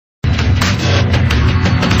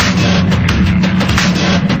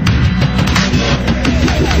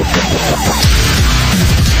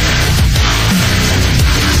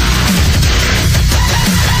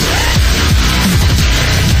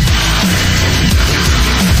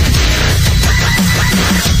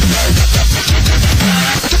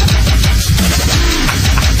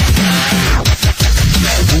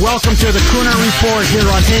Welcome to the Kuhner Report here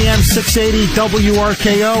on AM 680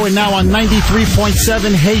 WRKO and now on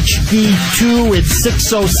 93.7 HD2. It's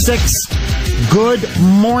 6:06. Good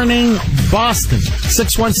morning, Boston.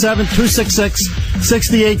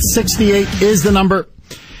 617-266-6868 is the number.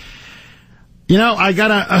 You know, I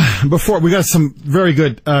gotta, we got some very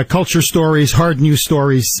good culture stories, hard news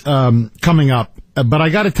stories coming up. But I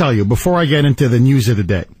gotta tell you, before I get into the news of the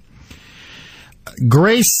day,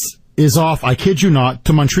 Grace is off, I kid you not,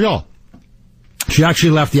 to Montreal. She actually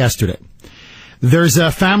left yesterday. There's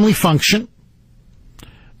a family function.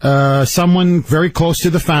 Someone very close to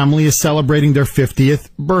the family is celebrating their 50th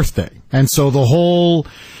birthday. And so the whole,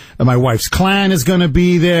 my wife's clan is going to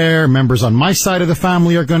be there. Members on my side of the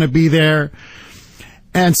family are going to be there.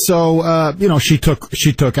 And so, she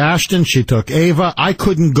took Ashton, she took Ava. I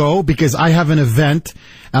couldn't go because I have an event,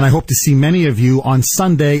 and I hope to see many of you on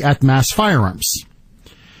Sunday at Mass Firearms.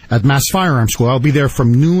 At Mass Firearms School. I'll be there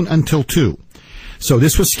from noon until 2. So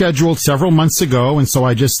this was scheduled several months ago, and so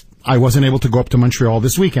I wasn't able to go up to Montreal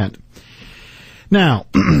this weekend. Now,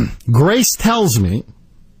 Grace tells me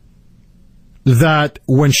that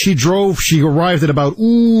when she arrived at about,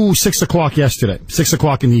 6 o'clock yesterday, 6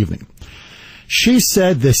 o'clock in the evening. She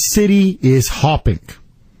said the city is hopping.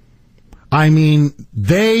 I mean,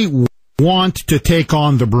 they want to take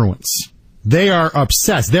on the Bruins. They are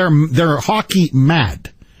obsessed. They're hockey mad.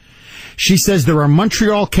 She says there are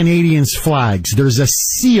Montreal Canadiens flags. There's a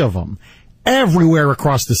sea of them everywhere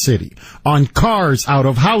across the city, on cars, out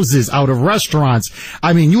of houses, out of restaurants.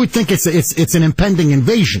 I mean, you would think it's an impending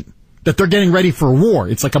invasion, that they're getting ready for a war.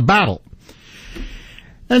 It's like a battle.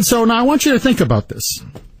 And so now I want you to think about this.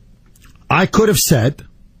 I could have said,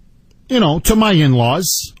 to my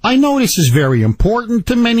in-laws, I know this is very important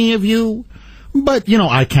to many of you, but,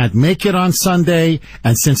 I can't make it on Sunday.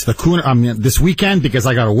 And since this weekend, because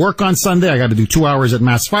I got to work on Sunday, I got to do 2 hours at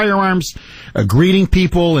Mass Firearms, greeting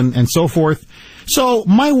people and so forth. So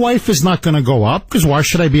my wife is not going to go up, because why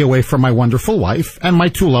should I be away from my wonderful wife and my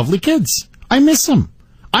 2 lovely kids? I miss them.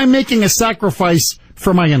 I'm making a sacrifice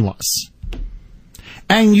for my in-laws.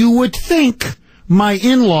 And you would think my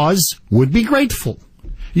in-laws would be grateful.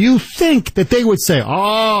 You think that they would say,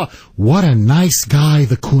 what a nice guy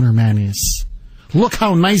the Kuhner man is. Look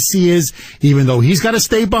how nice he is, even though he's got to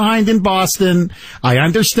stay behind in Boston. I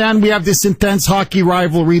understand we have this intense hockey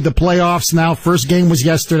rivalry, the playoffs now. First game was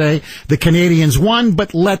yesterday. The Canadiens won,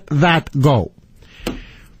 but let that go.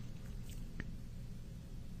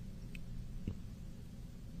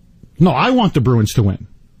 No, I want the Bruins to win.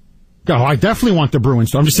 No, I definitely want the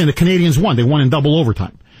Bruins to. I'm just saying the Canadiens won. They won in double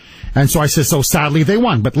overtime. And so I said, so sadly they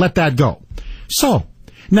won, but let that go. So,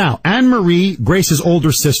 now, Anne-Marie, Grace's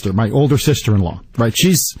older sister, my older sister-in-law, right?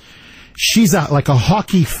 She's like a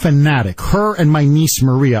hockey fanatic. Her and my niece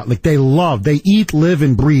Maria, they eat, live,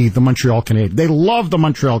 and breathe the Montreal Canadiens. They love the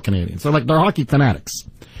Montreal Canadiens. They're hockey fanatics.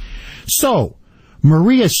 So,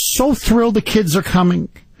 Maria is so thrilled the kids are coming.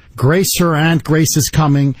 Grace, her aunt Grace, is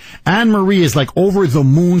coming. Anne-Marie is over the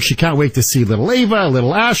moon. She can't wait to see little Ava,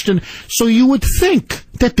 little Ashton. So you would think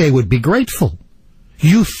that they would be grateful.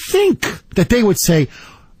 You think that they would say,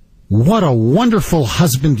 what a wonderful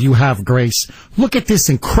husband you have, Grace. Look at this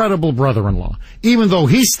incredible brother-in-law. Even though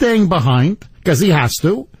he's staying behind, because he has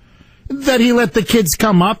to, that he let the kids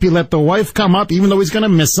come up, he let the wife come up, even though he's going to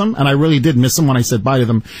miss them. And I really did miss them when I said bye to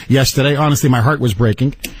them yesterday. Honestly, my heart was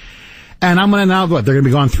breaking. And I'm going to now, they're going to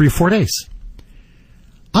be gone 3-4 days.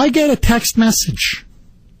 I get a text message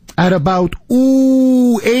at about,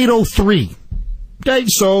 8:03. Okay,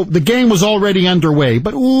 so the game was already underway,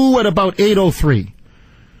 but at about 8:03.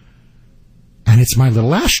 And it's my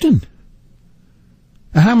little Ashton.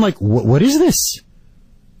 And I'm like, what is this?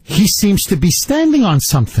 He seems to be standing on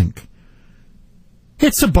something.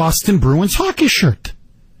 It's a Boston Bruins hockey shirt.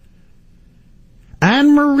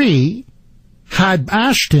 Anne-Marie had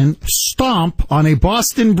Ashton stomp on a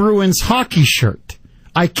Boston Bruins hockey shirt.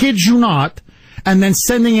 I kid you not. And then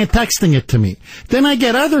sending and texting it to me. Then I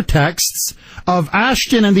get other texts of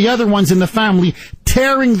Ashton and the other ones in the family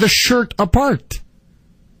tearing the shirt apart.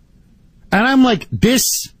 And I'm like,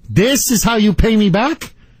 this is how you pay me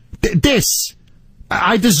back?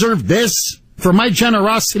 I deserve this for my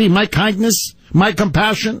generosity, my kindness, my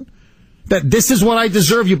compassion? That this is what I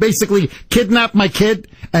deserve? You basically kidnap my kid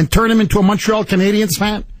and turn him into a Montreal Canadiens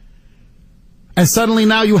fan? And suddenly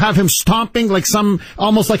now you have him stomping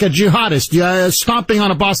almost like a jihadist, stomping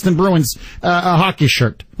on a Boston Bruins a hockey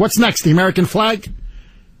shirt. What's next? The American flag?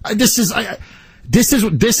 This is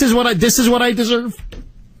what I deserve.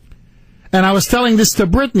 And I was telling this to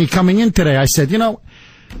Brittany coming in today. I said,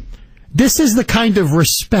 this is the kind of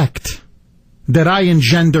respect that I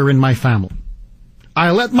engender in my family.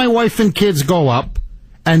 I let my wife and kids go up,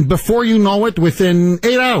 and before you know it, within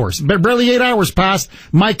 8 hours, barely 8 hours passed,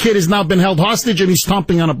 my kid has now been held hostage and he's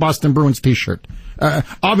stomping on a Boston Bruins t-shirt.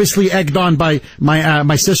 Obviously egged on by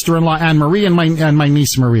my sister-in-law Anne-Marie and my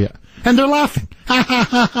niece Maria. And they're laughing. Ha ha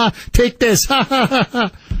ha ha. Take this. Ha ha ha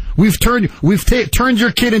ha. We've turned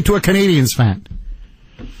your kid into a Canadiens fan.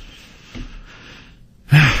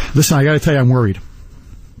 Listen, I gotta tell you, I'm worried.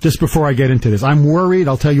 Just before I get into this, I'm worried.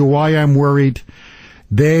 I'll tell you why I'm worried.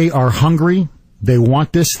 They are hungry. They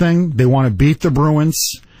want this thing. They want to beat the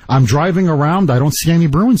Bruins. I'm driving around. I don't see any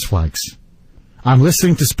Bruins flags. I'm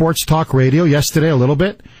listening to sports talk radio yesterday a little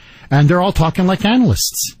bit, and they're all talking like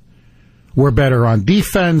analysts. We're better on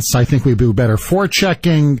defense. I think we do better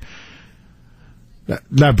forechecking.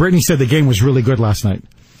 Brittany said the game was really good last night.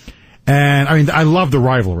 And, I mean, I love the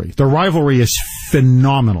rivalry. The rivalry is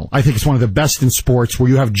phenomenal. I think it's one of the best in sports where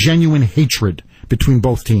you have genuine hatred between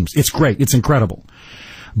both teams. It's great. It's incredible.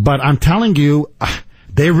 But I'm telling you,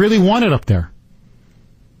 they really want it up there.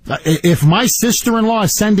 If my sister-in-law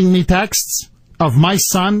is sending me texts of my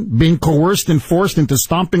son being coerced and forced into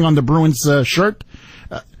stomping on the Bruins shirt,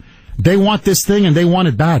 they want this thing and they want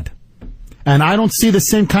it bad. And I don't see the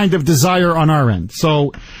same kind of desire on our end.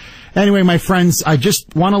 So, anyway, my friends, I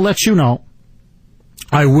just want to let you know,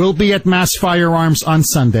 I will be at Mass Firearms on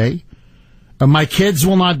Sunday. My kids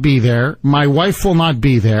will not be there. My wife will not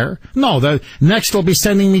be there. No, next they'll be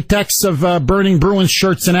sending me texts of burning Bruins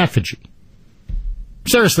shirts in effigy.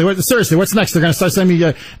 Seriously, what's next? They're going to start sending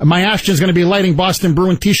me, my Ashton's going to be lighting Boston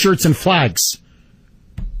Bruin t-shirts and flags.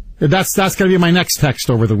 That's going to be my next text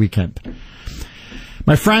over the weekend.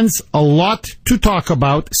 My friends, a lot to talk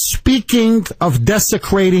about. Speaking of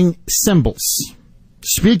desecrating symbols.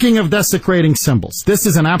 This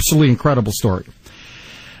is an absolutely incredible story.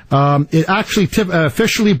 It actually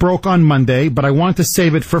officially broke on Monday, but I wanted to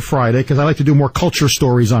save it for Friday because I like to do more culture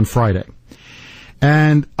stories on Friday.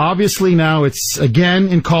 And obviously now it's again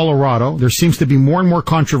in Colorado. There seems to be more and more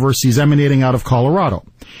controversies emanating out of Colorado.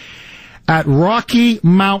 At Rocky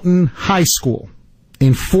Mountain High School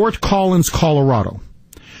in Fort Collins, Colorado,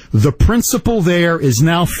 the principal there is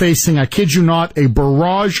now facing, I kid you not, a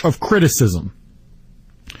barrage of criticism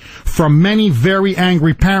from many very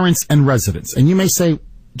angry parents and residents. And you may say,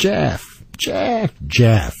 Jeff,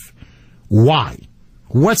 why?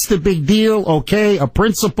 What's the big deal? Okay, a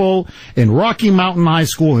principal in Rocky Mountain High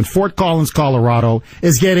School in Fort Collins, Colorado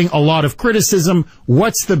is getting a lot of criticism.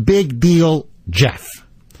 What's the big deal, Jeff?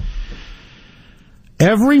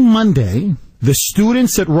 Every Monday, the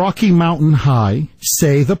students at Rocky Mountain High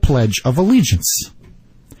say the Pledge of Allegiance.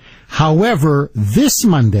 However, this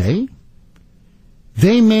Monday,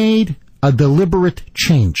 they made a deliberate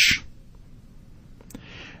change.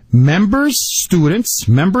 Students,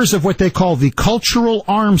 members of what they call the Cultural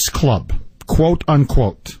Arms Club, quote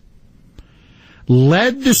unquote,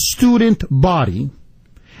 led the student body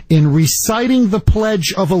in reciting the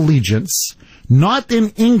Pledge of Allegiance, not in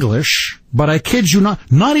English, but I kid you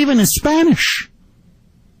not even in Spanish,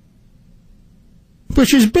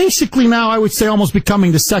 which is basically now, I would say, almost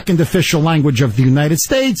becoming the second official language of the United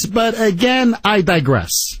States, but again, I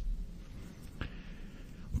digress.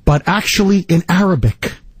 But actually in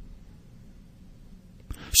Arabic.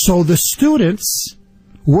 So the students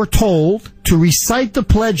were told to recite the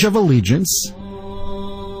Pledge of Allegiance.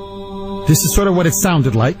 This is sort of what it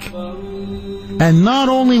sounded like. And not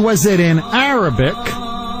only was it in Arabic,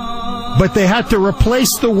 but they had to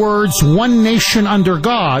replace the words "one nation under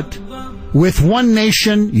God" with "one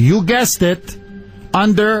nation," you guessed it,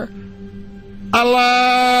 under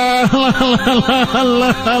Allah. Allah, Allah,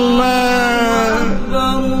 Allah, Allah.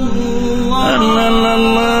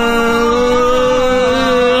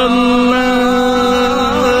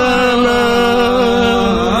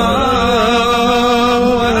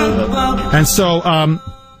 And so,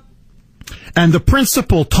 and the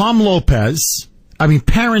principal, Tom Lopez, I mean,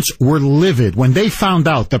 parents were livid when they found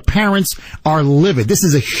out. The parents are livid. This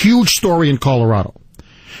is a huge story in Colorado.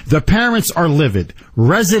 The parents are livid.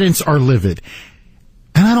 Residents are livid.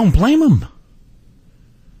 And I don't blame them.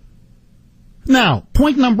 Now,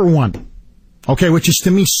 point number one, okay, which is to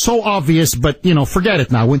me so obvious, but, forget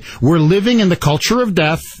it now. We're living in the culture of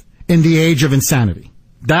death in the age of insanity.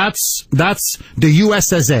 That's the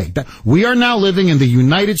USSA. We are now living in the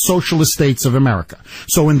United Socialist States of America.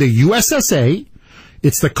 So in the USSA,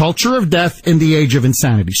 it's the culture of death in the age of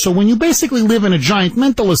insanity. So when you basically live in a giant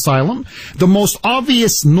mental asylum, the most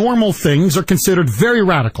obvious normal things are considered very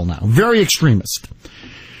radical now, very extremist.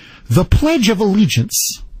 The Pledge of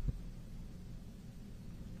Allegiance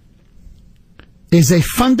is a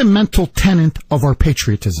fundamental tenet of our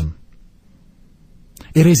patriotism.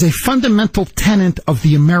 It is a fundamental tenet of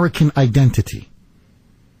the American identity.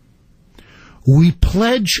 We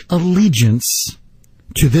pledge allegiance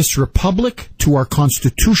to this republic, to our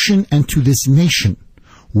Constitution, and to this nation.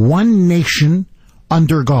 One nation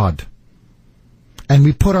under God. And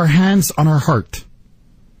we put our hands on our heart.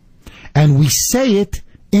 And we say it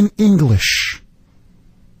in English.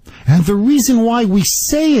 And the reason why we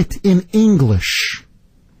say it in English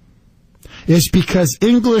is because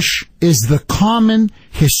English is the common,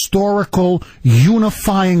 historical,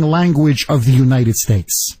 unifying language of the United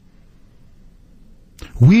States.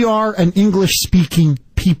 We are an English-speaking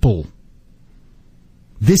people.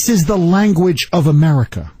 This is the language of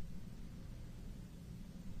America.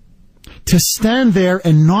 To stand there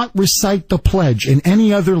and not recite the pledge in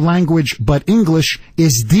any other language but English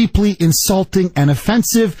is deeply insulting and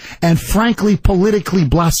offensive and frankly politically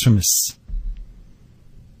blasphemous.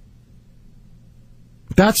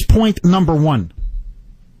 That's point number one.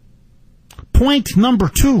 Point number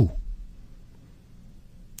two.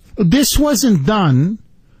 This wasn't done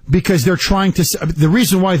because they're trying to, the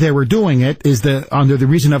reason why they were doing it is under the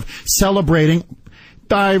reason of celebrating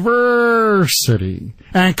diversity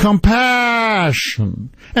and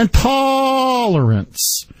compassion and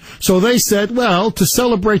tolerance. So they said, well, to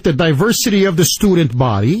celebrate the diversity of the student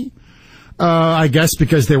body, I guess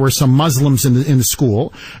because there were some Muslims in the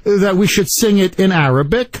school, that we should sing it in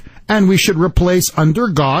Arabic and we should replace under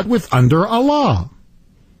God with under Allah.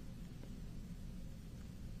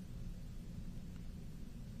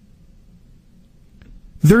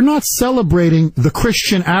 They're not celebrating the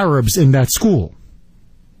Christian Arabs in that school.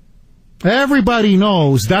 Everybody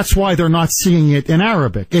knows that's why they're not singing it in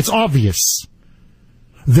Arabic. It's obvious.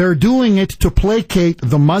 They're doing it to placate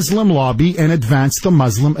the Muslim lobby and advance the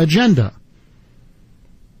Muslim agenda.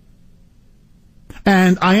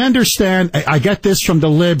 And I understand, I get this from the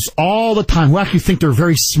libs all the time, who actually think they're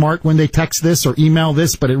very smart when they text this or email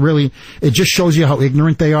this, but it just shows you how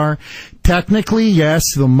ignorant they are. Technically, yes,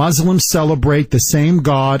 the Muslims celebrate the same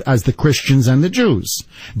God as the Christians and the Jews.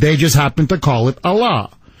 They just happen to call it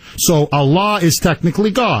Allah. So Allah is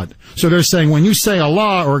technically God. So they're saying when you say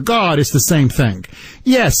Allah or God, it's the same thing.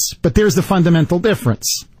 Yes, but there's the fundamental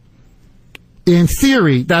difference. In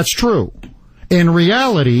theory, that's true. In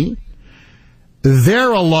reality,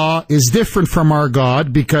 their Allah is different from our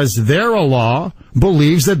God because their Allah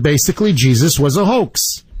believes that basically Jesus was a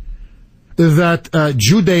hoax. That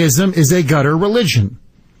Judaism is a gutter religion.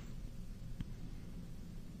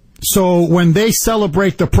 So when they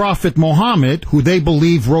celebrate the Prophet Muhammad, who they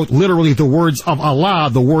believe wrote literally the words of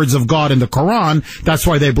Allah, the words of God in the Quran, that's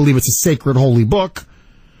why they believe it's a sacred holy book,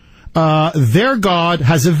 their God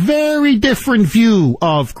has a very different view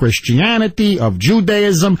of Christianity, of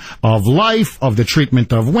Judaism, of life, of the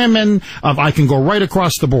treatment of women, I can go right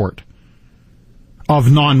across the board,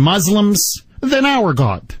 of non-Muslims than our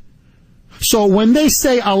God. So when they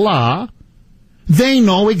say Allah, they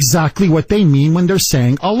know exactly what they mean when they're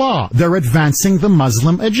saying Allah. They're advancing the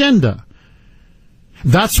Muslim agenda.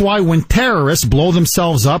 That's why when terrorists blow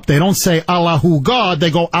themselves up, they don't say Allahu God, they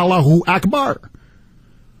go Allahu Akbar.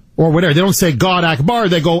 Or whatever. They don't say God Akbar,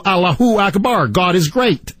 they go Allahu Akbar. God is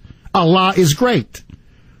great. Allah is great.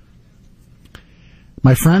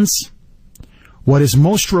 My friends, what is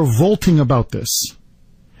most revolting about this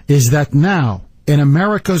is that now, in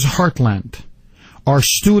America's heartland, our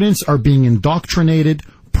students are being indoctrinated,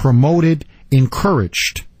 promoted,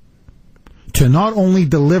 encouraged to not only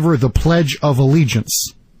deliver the Pledge of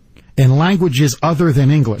Allegiance in languages other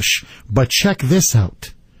than English, but check this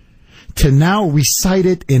out, to now recite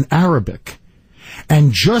it in Arabic.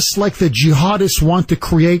 And just like the jihadists want to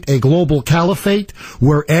create a global caliphate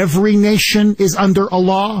where every nation is under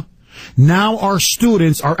Allah, now our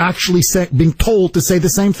students are actually being told to say the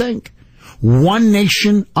same thing. One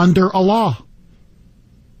nation under Allah.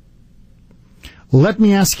 Let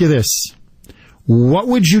me ask you this. What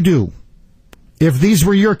would you do if these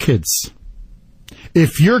were your kids?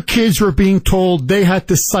 If your kids were being told they had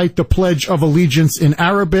to cite the Pledge of Allegiance in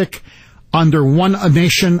Arabic under one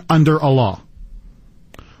nation under Allah?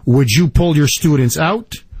 Would you pull your students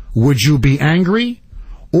out? Would you be angry?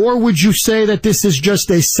 Or would you say that this is just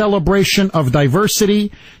a celebration of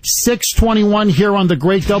diversity? 621 here on the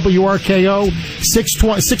great WRKO,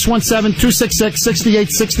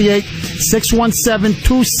 617-266-6868,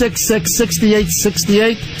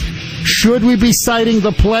 617-266-6868. Should we be citing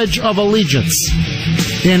the Pledge of Allegiance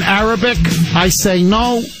in Arabic? I say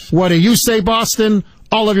no. What do you say, Boston?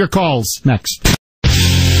 All of your calls next.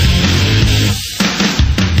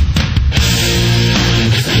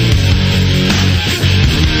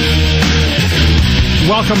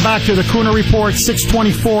 Welcome back to the Kuhner Report,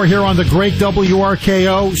 624 here on the great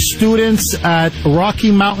WRKO. Students at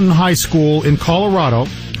Rocky Mountain High School in Colorado,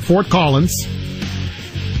 Fort Collins,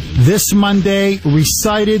 this Monday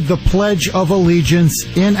recited the Pledge of Allegiance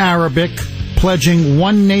in Arabic, pledging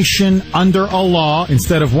one nation under Allah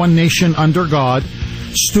instead of one nation under God.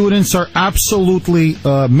 Students are absolutely,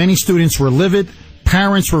 many students were livid.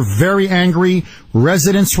 Parents were very angry.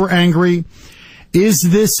 Residents were angry. Is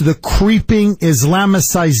this the creeping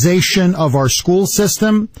Islamicization of our school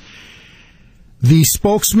system? The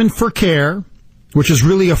spokesman for CARE, which is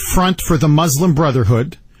really a front for the Muslim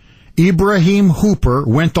Brotherhood, Ibrahim Hooper,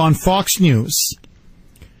 went on Fox News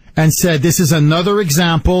and said this is another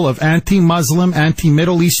example of anti-Muslim,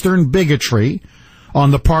 anti-Middle Eastern bigotry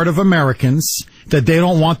on the part of Americans, that they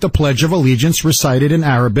don't want the Pledge of Allegiance recited in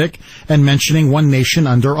Arabic and mentioning one nation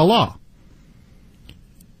under Allah.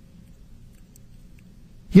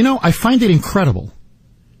 You know, I find it incredible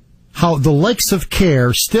how the likes of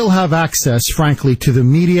CARE still have access, frankly, to the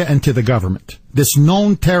media and to the government, this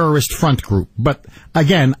known terrorist front group. But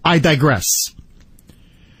again, I digress.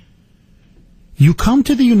 You come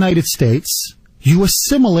to the United States, you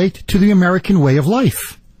assimilate to the American way of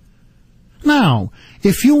life. Now,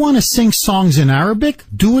 if you want to sing songs in Arabic,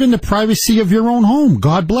 do it in the privacy of your own home.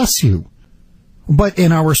 God bless you. But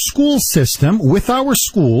in our school system, with our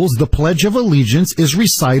schools, the Pledge of Allegiance is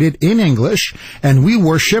recited in English, and we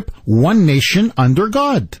worship one nation under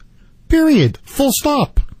God. Period. Full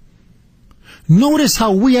stop. Notice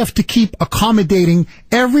how we have to keep accommodating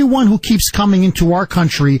everyone who keeps coming into our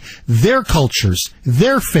country, their cultures,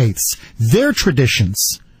 their faiths, their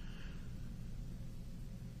traditions.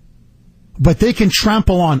 But they can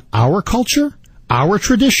trample on our culture, our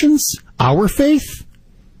traditions, our faith.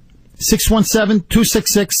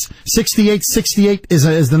 617-266-6868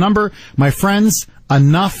 is the number. My friends,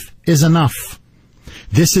 enough is enough.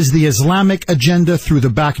 This is the Islamic agenda through the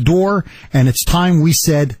back door, and it's time we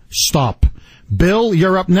said stop. Bill,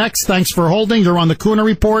 you're up next. Thanks for holding. You're on the Kuhner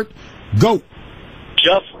Report. Go.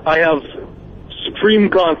 Jeff, I have supreme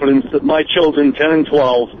confidence that my children, 10 and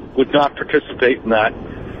 12, would not participate in that.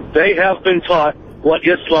 They have been taught what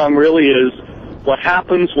Islam really is, what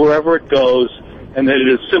happens wherever it goes, and that it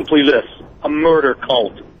is simply this, a murder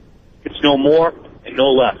cult. It's no more and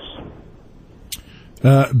no less.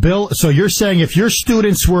 Bill, so you're saying if your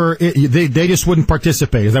students were, they just wouldn't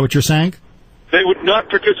participate. Is that what you're saying? They would not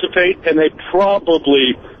participate, and they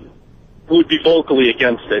probably would be vocally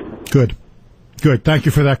against it. Good. Good. Thank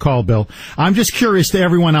you for that call, Bill. I'm just curious to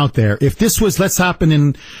everyone out there, if this was, let's happen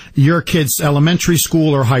in your kids' elementary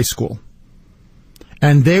school or high school,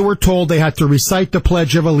 and they were told they had to recite the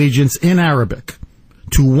Pledge of Allegiance in Arabic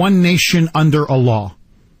to one nation under Allah,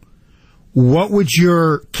 what would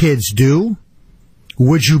your kids do?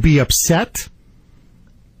 Would you be upset?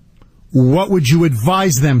 What would you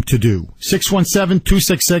advise them to do?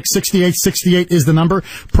 617-266-6868 is the number.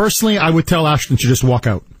 Personally, I would tell Ashton to just walk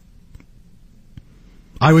out.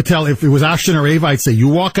 I would tell, if it was Ashton or Ava, I'd say, you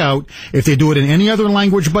walk out. If they do it in any other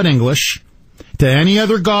language but English, to any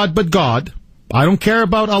other God but God, I don't care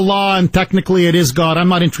about Allah, and technically it is God. I'm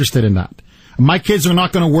not interested in that. My kids are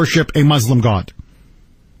not going to worship a Muslim God.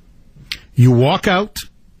 You walk out,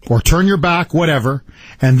 or turn your back, whatever,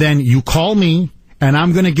 and then you call me, and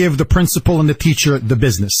I'm going to give the principal and the teacher the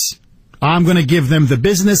business. I'm going to give them the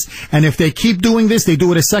business, and if they keep doing this, they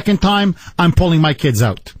do it a second time, I'm pulling my kids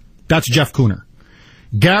out. That's Jeff Kuhner.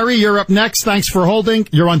 Gary, you're up next. Thanks for holding.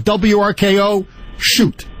 You're on WRKO.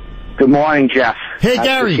 Shoot. Good morning, Jeff. Hey,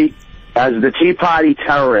 Gary. As the Tea Party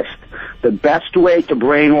terrorist, the best way to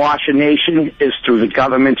brainwash a nation is through the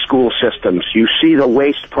government school systems. You see the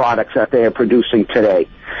waste products that they are producing today.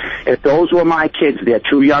 If those were my kids, they're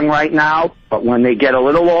too young right now, but when they get a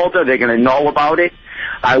little older, they're going to know about it.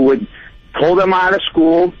 I would pull them out of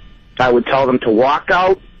school. I would tell them to walk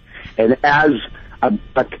out. And as a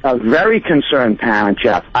very concerned parent,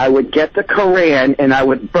 Jeff, I would get the Koran and I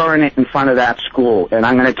would burn it in front of that school. And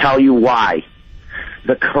I'm going to tell you why.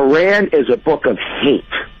 The Koran is a book of hate.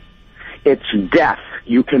 It's death.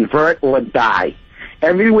 You convert or die.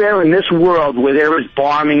 Everywhere in this world where there is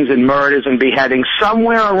bombings and murders and beheadings,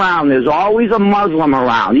 somewhere around there's always a Muslim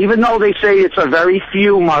around. Even though they say it's a very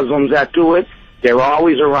few Muslims that do it, they're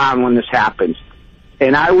always around when this happens.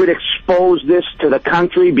 And I would expose this to the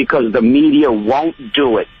country because the media won't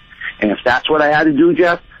do it. And if that's what I had to do,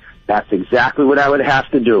 Jeff, that's exactly what I would have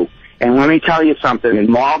to do. And let me tell you something. In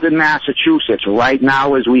Malden, Massachusetts, right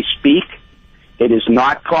now as we speak, it is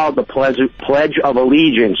not called the Pledge of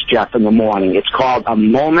Allegiance, Jeff, in the morning. It's called a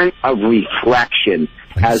moment of reflection.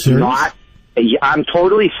 I'm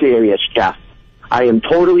totally serious, Jeff. I am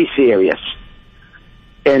totally serious.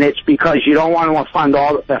 And it's because you don't want to offend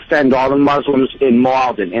all the Muslims in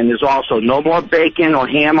Malden. And there's also no more bacon or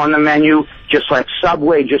ham on the menu, just like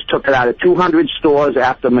Subway just took it out of 200 stores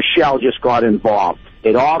after Michelle just got involved.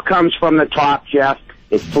 It all comes from the top, Jeff.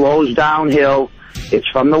 It flows downhill. It's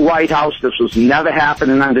from the White House. This was never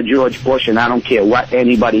happening under George Bush, and I don't care what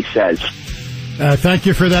anybody says. Thank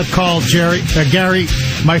you for that call, Gary.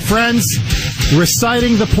 My friends,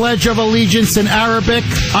 reciting the Pledge of Allegiance in Arabic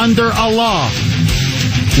under Allah.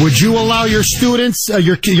 Would you allow your students,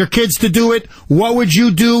 your kids to do it? What would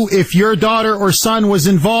you do if your daughter or son was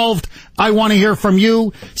involved? I want to hear from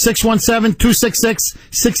you.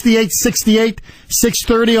 617-266-6868,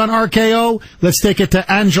 630 on RKO. Let's take it to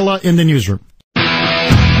Angela in the newsroom.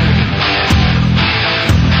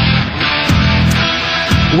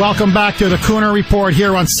 Welcome back to the Kuhner Report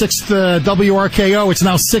here on 6th WRKO. It's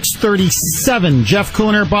now 6:37. Jeff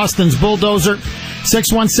Kuhner, Boston's bulldozer.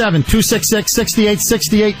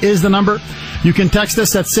 617-266-6868 is the number. You can text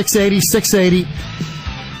us at 680-680.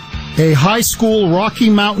 A high school, Rocky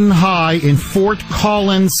Mountain High in Fort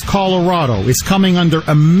Collins, Colorado, is coming under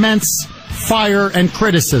immense fire and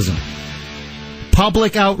criticism.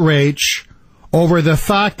 Public outrage over the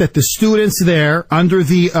fact that the students there, under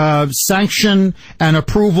the sanction and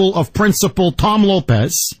approval of Principal Tom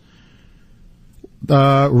Lopez,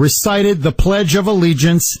 recited the Pledge of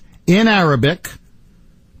Allegiance in Arabic,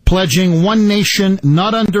 pledging one nation,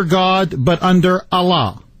 not under God, but under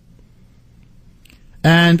Allah.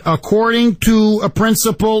 And according to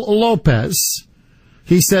Principal Lopez,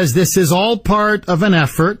 he says this is all part of an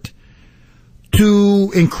effort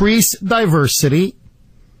to increase diversity,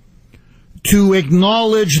 to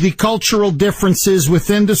acknowledge the cultural differences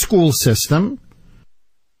within the school system.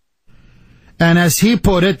 And as he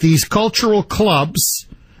put it, these cultural clubs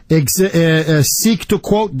seek to,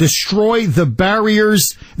 quote, destroy the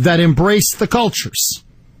barriers that embrace the cultures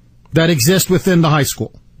that exist within the high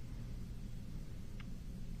school.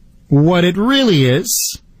 What it really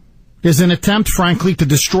is an attempt, frankly, to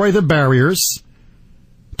destroy the barriers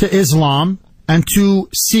to Islam and to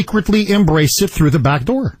secretly embrace it through the back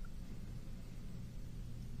door.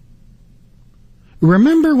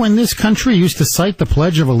 Remember when this country used to cite the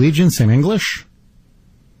Pledge of Allegiance in English?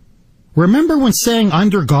 Remember when saying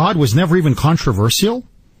under God was never even controversial?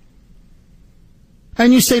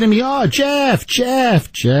 And you say to me, oh, Jeff,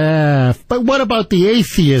 but what about the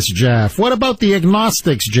atheists, Jeff? What about the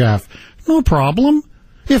agnostics, Jeff? No problem.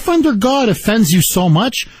 If under God offends you so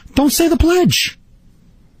much, don't say the pledge.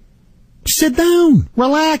 Sit down,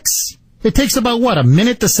 relax. It takes about, a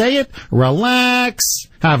minute to say it? Relax,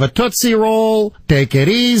 have a Tootsie Roll, take it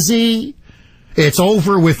easy. It's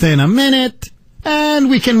over within a minute,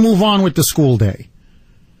 and we can move on with the school day.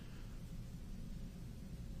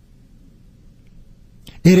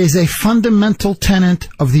 It is a fundamental tenet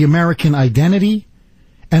of the American identity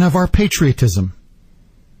and of our patriotism.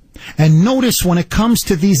 And notice when it comes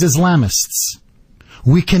to these Islamists,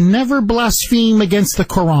 we can never blaspheme against the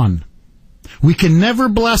Quran. We can never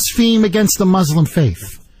blaspheme against the Muslim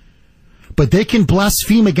faith. But they can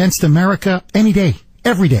blaspheme against America any day,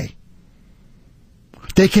 every day.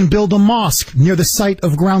 They can build a mosque near the site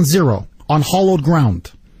of Ground Zero on hollowed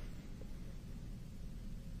ground.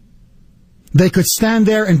 They could stand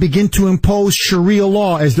there and begin to impose Sharia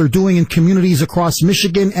law as they're doing in communities across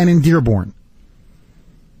Michigan and in Dearborn.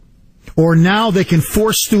 Or now they can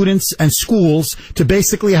force students and schools to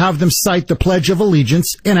basically have them cite the Pledge of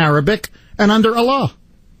Allegiance in Arabic and under Allah.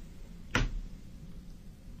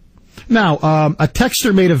 Now, a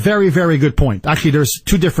texter made a very, very good point. Actually, there's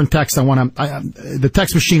two different texts the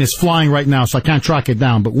text machine is flying right now, so I can't track it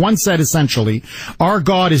down. But one said essentially, our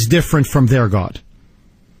God is different from their God.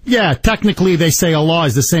 Yeah, technically they say Allah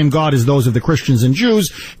is the same God as those of the Christians and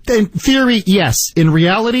Jews. In theory, yes. In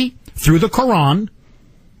reality, through the Quran,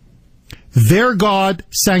 their God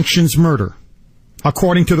sanctions murder,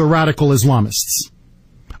 according to the radical Islamists.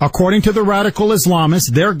 According to the radical Islamists,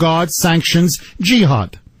 their God sanctions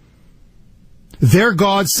jihad. Their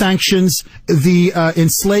God sanctions the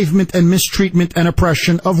enslavement and mistreatment and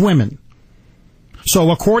oppression of women.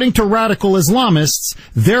 So according to radical Islamists,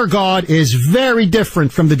 their God is very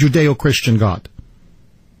different from the Judeo-Christian God.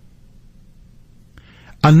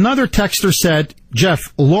 Another texter said,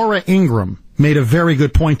 Jeff, Laura Ingram made a very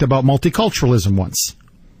good point about multiculturalism once.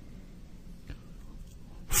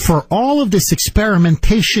 For all of this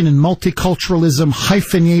experimentation in multiculturalism,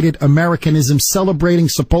 hyphenated Americanism, celebrating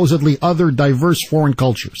supposedly other diverse foreign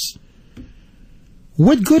cultures,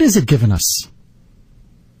 what good has it given us?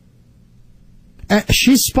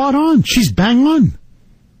 She's spot on. She's bang on.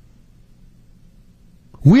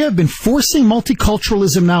 We have been forcing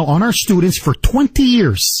multiculturalism now on our students for 20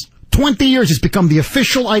 years. 20 years. It's become the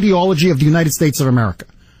official ideology of the United States of America.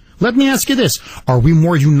 Let me ask you this. Are we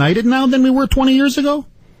more united now than we were 20 years ago?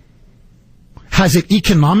 Has it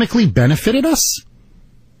economically benefited us?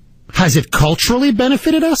 Has it culturally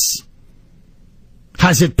benefited us?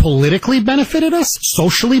 Has it politically benefited us?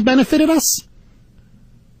 Socially benefited us?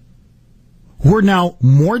 We're now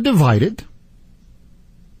more divided,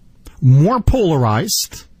 more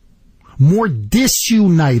polarized, more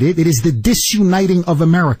disunited. It is the disuniting of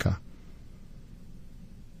America.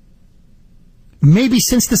 Maybe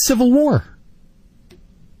since the Civil War.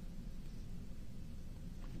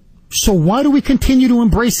 So why do we continue to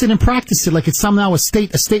embrace it and practice it like it's somehow a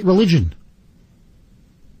state religion?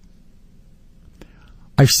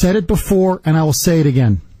 I've said it before and I will say it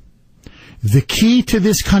again. The key to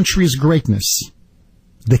this country's greatness,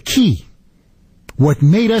 the key, what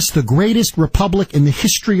made us the greatest republic in the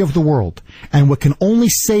history of the world, and what can only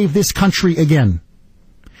save this country again,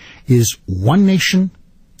 is one nation,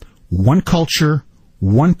 one culture,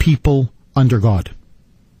 one people under God.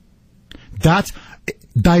 That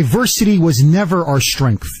diversity was never our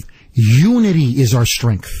strength. Unity is our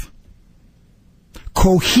strength.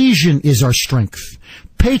 Cohesion is our strength.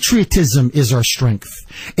 Patriotism is our strength.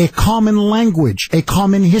 A common language, a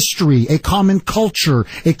common history, a common culture,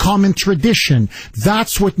 a common tradition.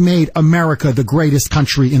 That's what made America the greatest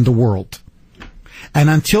country in the world. And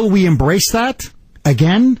until we embrace that,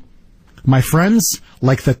 again, my friends,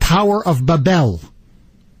 like the Tower of Babel,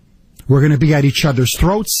 we're going to be at each other's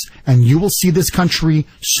throats, and you will see this country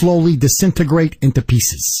slowly disintegrate into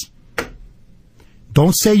pieces.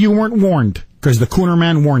 Don't say you weren't warned, because the Kuhner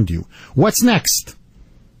man warned you. What's next?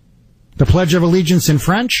 The Pledge of Allegiance in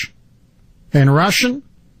French, in Russian,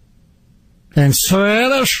 in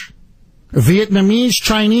Swedish, Vietnamese,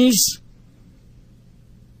 Chinese.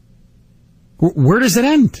 Where does it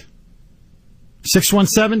end?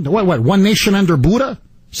 617, what, one nation under Buddha?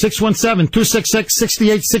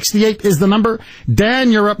 617-266-6868 is the number.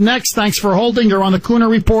 Dan, you're up next. Thanks for holding. You're on the Kuhner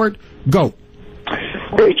Report. Go.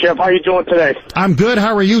 Hey, Jeff. How you doing today? I'm good.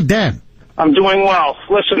 How are you, Dan? I'm doing well.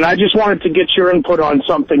 Listen, I just wanted to get your input on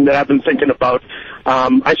something that I've been thinking about.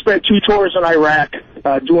 I spent 2 tours in Iraq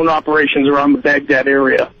doing operations around the Baghdad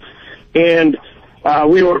area. And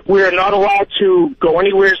we were not allowed to go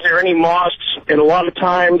anywhere near any mosques. And a lot of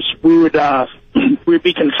times we'd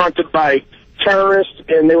be confronted by terrorists,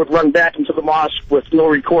 and they would run back into the mosque with no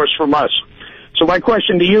recourse from us. So my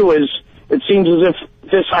question to you is, it seems as if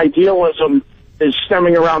this idealism is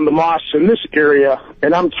stemming around the mosques in this area,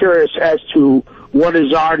 and I'm curious as to what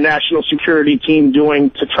is our national security team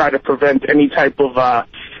doing to try to prevent any type of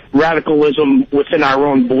radicalism within our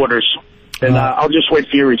own borders. And I'll just wait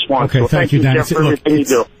for your response. Okay, so thank you, Dan. Jeff, for everything you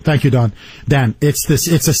do. Thank you, Don. Dan, it's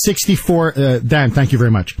a 64, Dan, thank you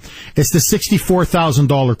very much. It's the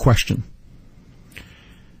 $64,000 question.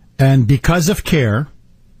 And because of CARE,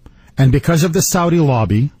 and because of the Saudi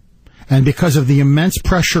lobby, and because of the immense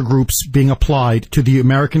pressure groups being applied to the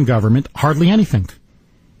American government, hardly anything.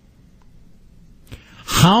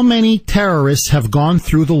 How many terrorists have gone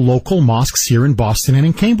through the local mosques here in Boston and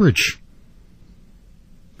in Cambridge?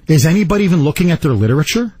 Is anybody even looking at their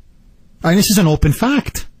literature? And this is an open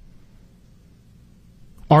fact.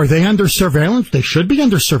 Are they under surveillance? They should be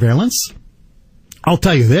under surveillance. I'll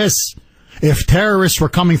tell you this. If terrorists were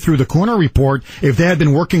coming through the Kuhner Report, if they had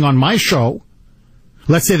been working on my show,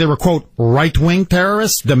 let's say they were, quote, right-wing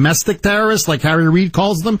terrorists, domestic terrorists, like Harry Reid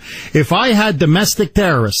calls them. If I had domestic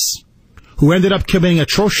terrorists who ended up committing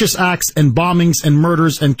atrocious acts and bombings and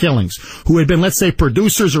murders and killings, who had been, let's say,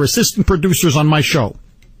 producers or assistant producers on my show,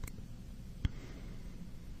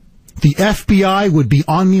 the FBI would be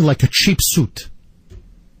on me like a cheap suit.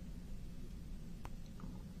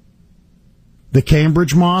 The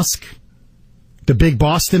Cambridge Mosque, the big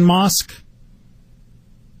Boston Mosque,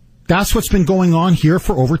 that's what's been going on here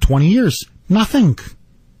for over 20 years. Nothing.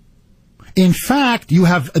 In fact, you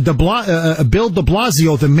have Bill de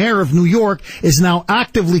Blasio, the mayor of New York, is now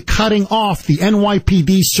actively cutting off the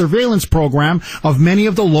NYPD surveillance program of many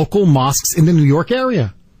of the local mosques in the New York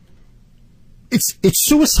area. It's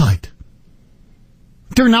suicide.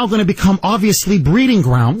 They're now going to become obviously breeding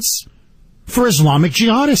grounds for Islamic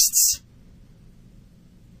jihadists.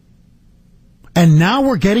 And now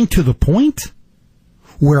we're getting to the point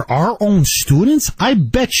where our own students, I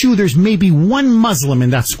bet you there's maybe one Muslim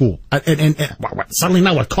in that school. And suddenly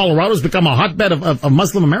now what, Colorado's become a hotbed of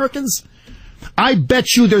Muslim Americans? I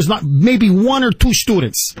bet you there's not maybe 1 or 2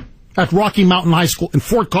 students at Rocky Mountain High School in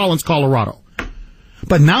Fort Collins, Colorado.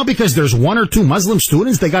 But now because there's 1 or 2 Muslim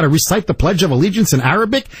students, they got to recite the Pledge of Allegiance in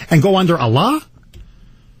Arabic and go under Allah?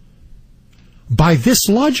 by this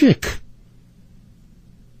logic.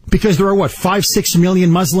 Because there are, 5-6 million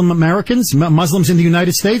Muslims in the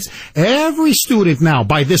United States? Every student now,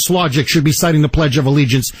 by this logic, should be citing the Pledge of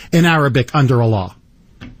Allegiance in Arabic under a law.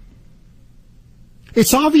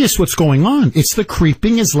 It's obvious what's going on. It's the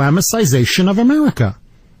creeping Islamicization of America.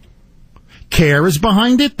 CARE is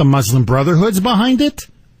behind it. The Muslim Brotherhood's behind it.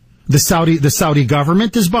 The Saudi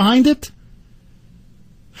government is behind it.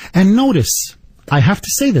 And notice, I have to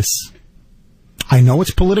say this. I know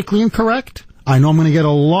it's politically incorrect. I know I'm going to get a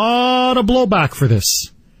lot of blowback for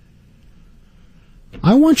this.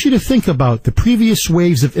 I want you to think about the previous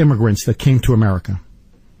waves of immigrants that came to America.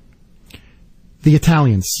 The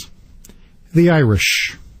Italians, the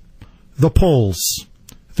Irish, the Poles,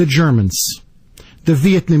 the Germans, the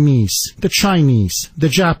Vietnamese, the Chinese, the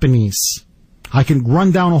Japanese. I can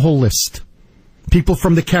run down a whole list. People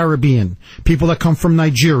from the Caribbean, people that come from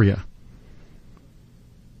Nigeria.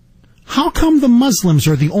 How come the Muslims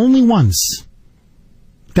are the only ones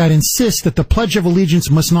that insist that the Pledge of Allegiance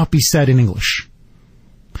must not be said in English?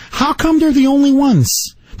 How come they're the only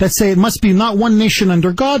ones that say it must be not one nation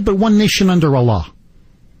under God, but one nation under Allah?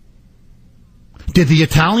 Did the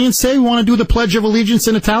Italians say we want to do the Pledge of Allegiance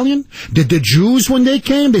in Italian? Did the Jews, when they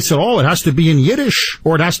came, they said, it has to be in Yiddish,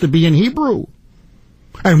 or it has to be in Hebrew?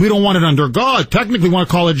 And we don't want it under God. Technically, we want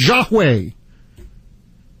to call it Yahweh.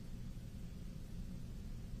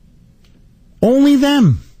 Only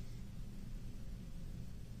them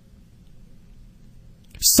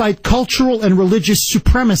cite cultural and religious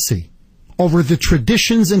supremacy over the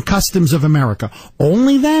traditions and customs of America.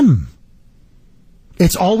 Only them.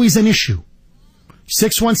 It's always an issue.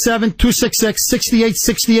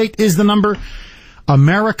 617-266-6868 is the number.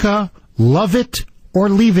 America, love it or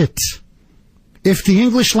leave it. If the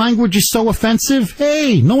English language is so offensive,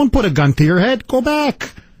 hey, no one put a gun to your head. Go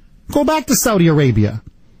back. Go back to Saudi Arabia.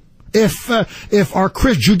 If our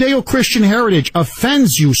Judeo-Christian heritage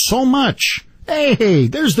offends you so much, hey,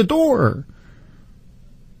 there's the door.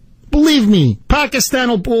 Believe me, Pakistan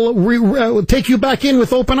will take you back in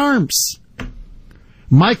with open arms.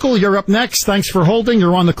 Michael, you're up next. Thanks for holding.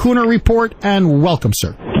 You're on the Kuhner Report, and welcome,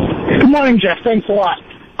 sir. Good morning, Jeff. Thanks a lot.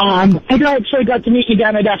 I actually got to meet you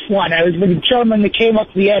down at F1. I was the gentleman that came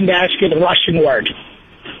up to the end to ask you the Russian word.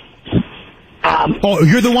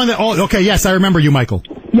 You're the one that... okay, yes, I remember you, Michael.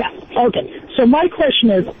 Yeah, okay. So my question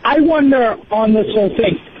is, I wonder on this whole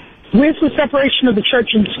thing, with the separation of the church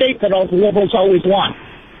and state that all the liberals always want,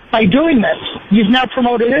 by doing this, you've now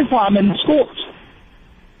promoted Islam in the schools.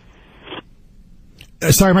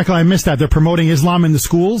 Sorry, Michael, I missed that. They're promoting Islam in the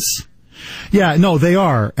schools? Yeah, no, they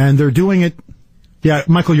are, and they're doing it... Yeah,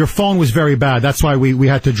 Michael, your phone was very bad. That's why we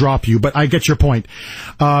had to drop you, but I get your point.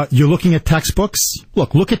 You're looking at textbooks?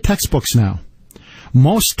 Look at textbooks now.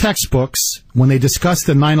 Most textbooks, when they discuss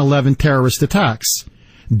the 9/11 terrorist attacks,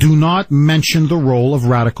 do not mention the role of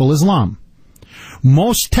radical Islam.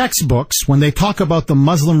 Most textbooks, when they talk about the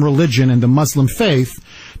Muslim religion and the Muslim faith,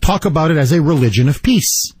 talk about it as a religion of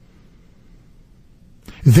peace.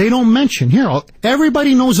 They don't mention,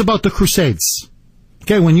 everybody knows about the Crusades.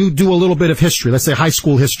 Okay, when you do a little bit of history, let's say high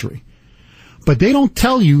school history. But they don't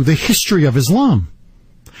tell you the history of Islam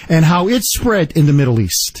and how it spread in the Middle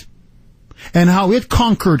East and how it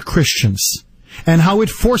conquered Christians and how it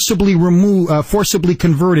forcibly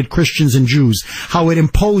converted Christians and Jews, how it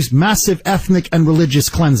imposed massive ethnic and religious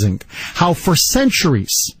cleansing, how for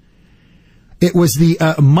centuries it was the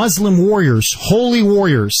Muslim warriors, holy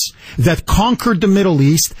warriors, that conquered the Middle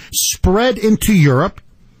East, spread into Europe,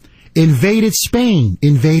 invaded Spain,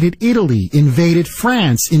 invaded Italy, invaded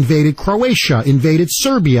France, invaded Croatia, invaded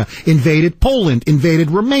Serbia, invaded Poland, invaded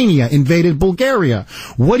Romania, invaded Bulgaria.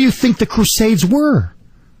 What do you think the Crusades were?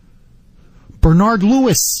 Bernard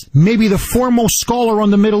Lewis, maybe the foremost scholar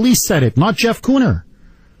on the Middle East, said it, not Jeff Kuhner.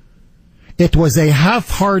 It was a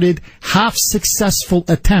half-hearted, half-successful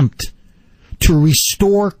attempt to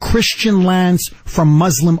restore Christian lands from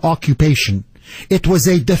Muslim occupation. It was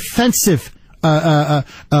a defensive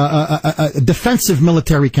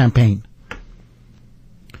military campaign.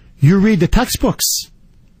 You read the textbooks,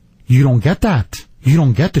 you don't get that. You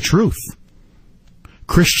don't get the truth.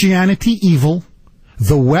 Christianity evil,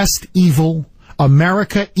 the West evil,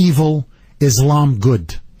 America evil, Islam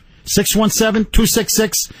good.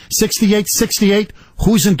 617-266-6868.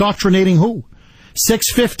 Who's indoctrinating who?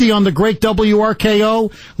 650 on the great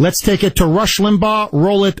WRKO. Let's take it to Rush Limbaugh.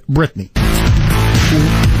 Roll it, Brittany.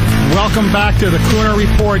 Welcome back to the Kuhner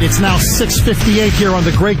Report. It's now 6:58 here on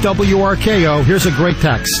the great WRKO. Here's a great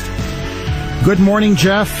text. Good morning,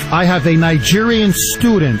 Jeff. I have a Nigerian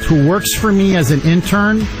student who works for me as an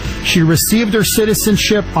intern. She received her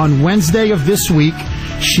citizenship on Wednesday of this week.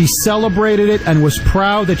 She celebrated it and was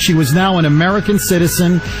proud that she was now an American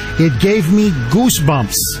citizen. It gave me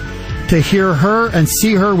goosebumps to hear her and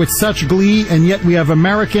see her with such glee, and yet we have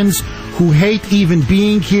Americans who hate even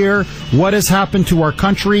being here. What has happened to our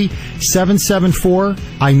country? 774.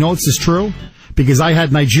 I know this is true because I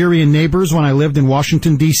had Nigerian neighbors when I lived in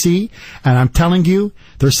Washington, D.C., and I'm telling you,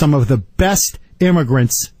 they're some of the best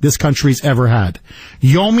immigrants this country's ever had.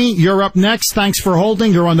 Yomi, you're up next. Thanks for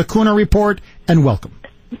holding. You're on the Kuhner Report, and welcome.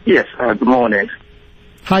 Yes, good morning.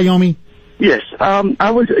 Hi, Yomi. Yes, I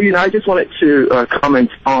just wanted to comment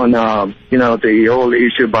on, the whole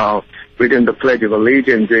issue about reading the Pledge of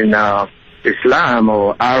Allegiance in Islam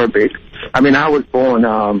or Arabic. I mean, I was born,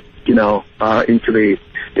 into the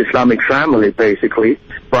Islamic family, basically,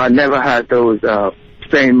 but I never had those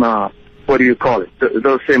same,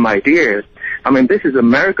 those same ideas. I mean, this is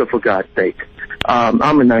America, for God's sake.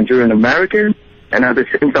 I'm a Nigerian American, and at the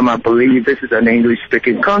same time, I believe this is an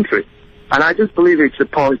English-speaking country. And I just believe it's the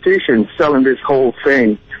politicians selling this whole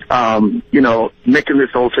thing, making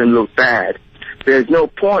this whole thing look bad. There's no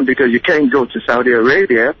point because you can't go to Saudi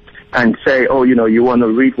Arabia and say, you want to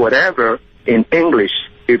read whatever in English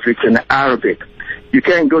if it's in Arabic. You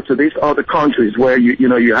can't go to these other countries where,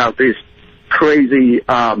 you have this crazy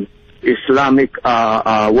Islamic, Islamic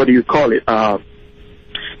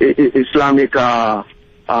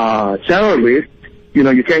terrorists.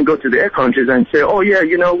 You can't go to their countries and say,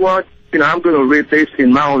 you know what? I'm going to read this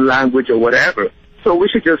in my own language or whatever. So we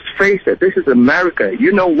should just face it. This is America.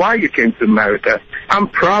 You know why you came to America. I'm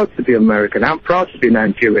proud to be American. I'm proud to be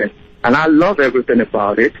Nigerian. And I love everything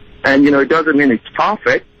about it. And, it doesn't mean it's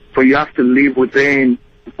perfect, but you have to live within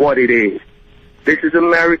what it is. This is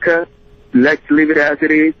America. Let's leave it as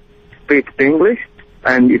it is. Speak English.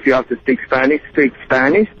 And if you have to speak Spanish, speak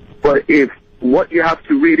Spanish. But if what you have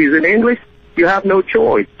to read is in English, you have no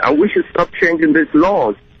choice. And we should stop changing these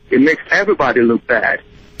laws. It makes everybody look bad.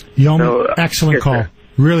 Yomi, excellent yes, call. Sir.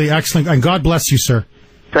 Really excellent. And God bless you, sir.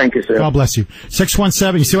 Thank you, sir. God bless you.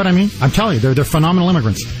 617, you see what I mean? I'm telling you, they're phenomenal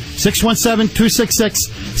immigrants.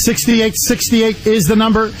 617-266-6868 is the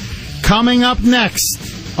number. Coming up next,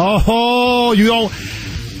 a former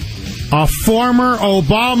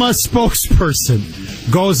Obama spokesperson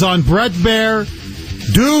goes on Bret Baier.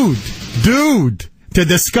 Dude, to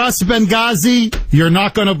discuss Benghazi. You're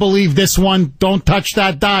not going to believe this one. Don't touch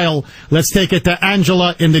that dial. Let's take it to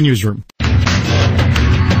Angela in the newsroom.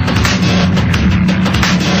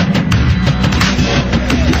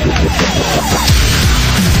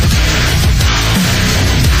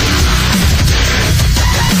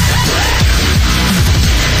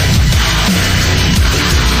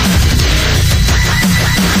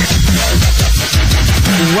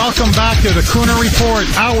 Welcome back to the Kuhner Report,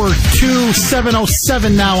 Hour 2,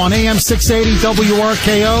 7:07 now on AM 680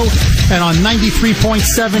 WRKO and on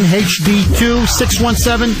 93.7 HD2,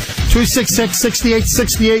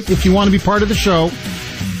 617-266-6868 if you want to be part of the show.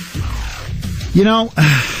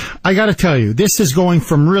 I got to tell you, this is going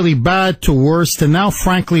from really bad to worse to now,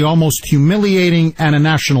 frankly, almost humiliating and a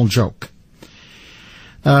national joke.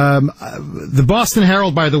 The Boston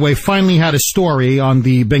Herald, by the way, finally had a story on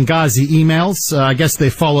the Benghazi emails. I guess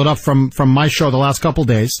they followed up from my show the last couple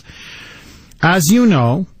days. As you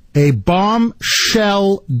know, a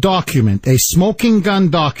bombshell document, a smoking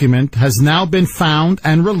gun document, has now been found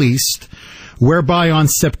and released, whereby on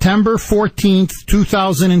September 14th,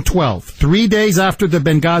 2012, 3 days after the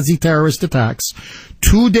Benghazi terrorist attacks,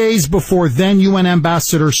 2 days before then UN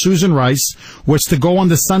Ambassador Susan Rice was to go on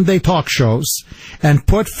the Sunday talk shows and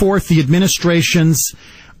put forth the administration's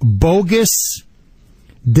bogus,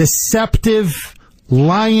 deceptive,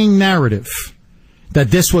 lying narrative that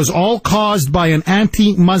this was all caused by an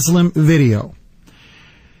anti-Muslim video.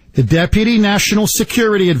 The Deputy National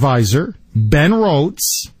Security Advisor, Ben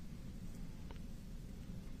Rhodes,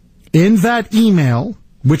 in that email,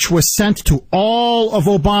 which was sent to all of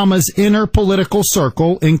Obama's inner political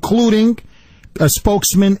circle, including a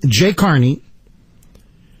spokesman, Jay Carney,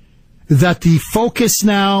 that the focus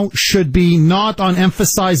now should be not on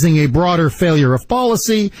emphasizing a broader failure of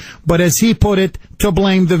policy, but as he put it, to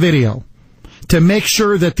blame the video, to make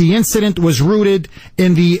sure that the incident was rooted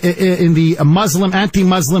in the Muslim,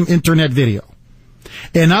 anti-Muslim internet video.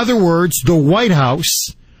 In other words, the White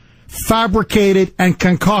House fabricated and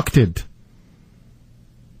concocted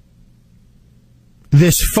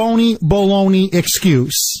this phony baloney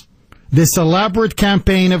excuse, this elaborate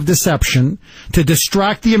campaign of deception to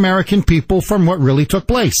distract the American people from what really took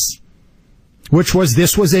place. which was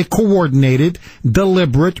this was a coordinated,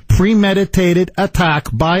 deliberate, premeditated attack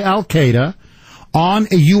by Al-Qaeda on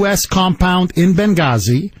a U.S. compound in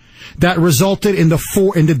Benghazi that resulted in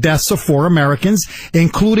the deaths of 4 Americans,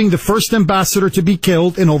 including the first ambassador to be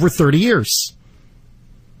killed in over 30 years.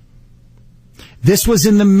 This was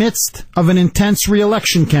in the midst of an intense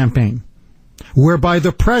re-election campaign, whereby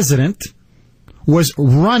the president was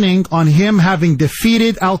running on him having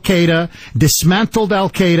defeated Al-Qaeda, dismantled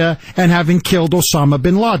Al-Qaeda, and having killed Osama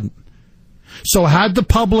bin Laden. So had the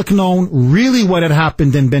public known really what had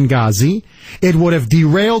happened in Benghazi, it would have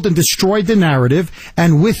derailed and destroyed the narrative,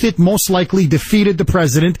 and with it most likely defeated the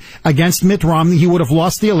president against Mitt Romney. He would have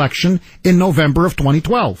lost the election in November of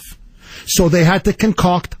 2012. So they had to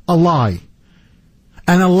concoct a lie,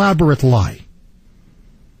 an elaborate lie.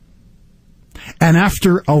 And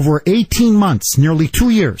after over 18 months, nearly 2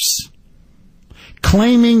 years,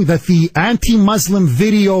 claiming that the anti-Muslim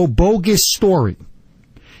video bogus story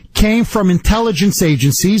came from intelligence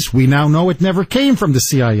agencies, we now know it never came from the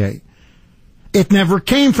CIA. It never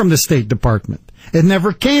came from the State Department. It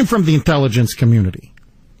never came from the intelligence community.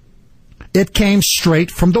 It came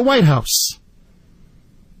straight from the White House.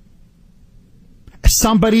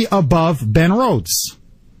 Somebody above Ben Rhodes.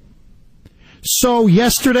 So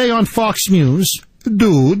yesterday on Fox News,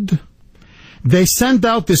 they sent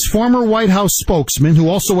out this former White House spokesman who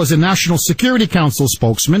also was a National Security Council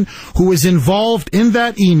spokesman who was involved in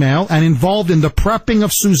that email and involved in the prepping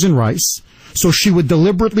of Susan Rice so she would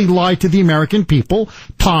deliberately lie to the American people,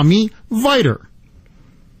 Tommy Viter.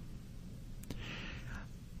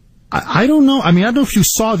 I don't know. I mean, I don't know if you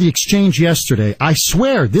saw the exchange yesterday. I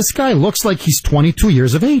swear, this guy looks like he's 22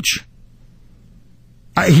 years of age.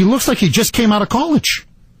 He looks like he just came out of college.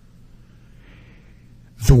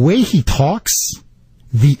 The way he talks,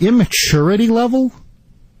 the immaturity level,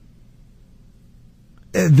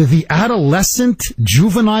 the adolescent,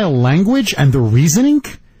 juvenile language and the reasoning.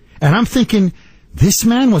 And I'm thinking, this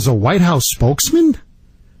man was a White House spokesman?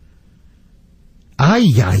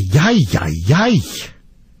 Ay, ay, ay, ay, ay.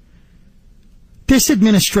 This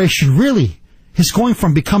administration really is going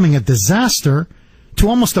from becoming a disaster to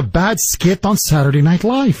almost a bad skit on Saturday Night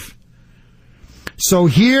Live. So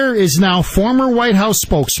here is now former White House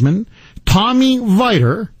spokesman Tommy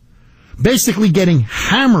Viter basically getting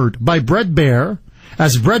hammered by Brett Baer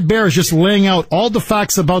as Brett Baer is just laying out all the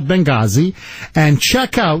facts about Benghazi. And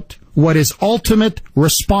check out what his ultimate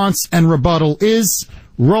response and rebuttal is.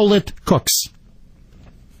 Roll it, Cooks.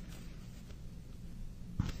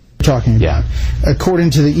 Talking about.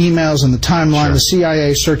 According to the emails and the timeline, the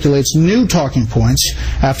CIA circulates new talking points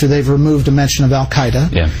after they've removed a mention of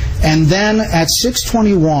Al-Qaeda. And then at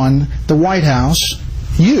 6:21, the White House,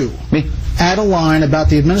 add a line about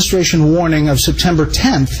the administration warning of September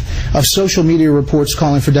 10th of social media reports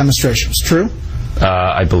calling for demonstrations. True?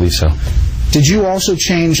 I believe so. Did you also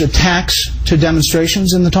change attacks to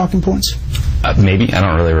demonstrations in the talking points? Maybe. I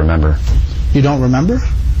don't really remember. You don't remember?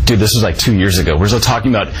 Dude, this was like 2 years ago. We're still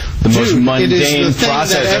talking about the most mundane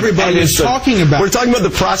process that everybody is talking about. We're talking about the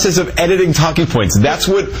process of editing talking points. That's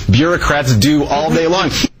what bureaucrats do all day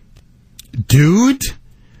long. Dude,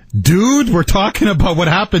 we're talking about what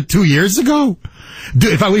happened 2 years ago?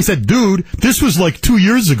 Dude, if I would have said, dude, this was like 2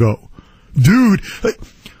 years ago. Dude,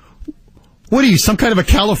 what are you, some kind of a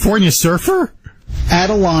California surfer? Add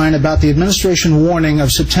a line about the administration warning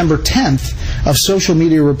of September 10th of social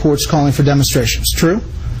media reports calling for demonstrations. True?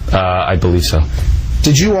 I believe so.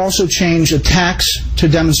 Did you also change attacks to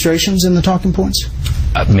demonstrations in the talking points?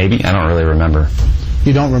 Maybe. I don't really remember.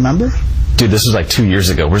 You don't remember? Dude, this was like 2 years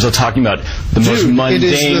ago. We're still talking about the most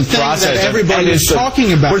mundane process that everybody is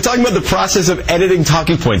talking about. We're talking about the process of editing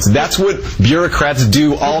talking points. That's what bureaucrats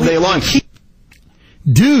do all day long.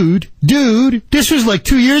 Dude, this was like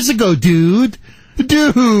 2 years ago, dude.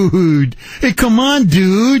 Hey, come on,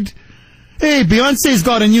 dude. Hey, Beyonce's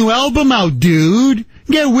got a new album out, dude.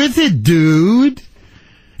 Get with it, dude.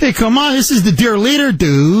 Hey, come on, this is the Dear Leader,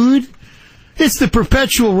 dude. It's the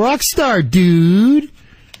perpetual rock star, dude.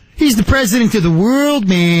 He's the president of the world,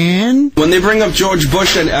 man. When they bring up George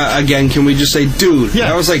Bush again, can we just say, dude? Yeah.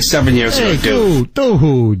 That was like 7 years ago,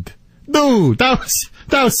 dude. Dude, that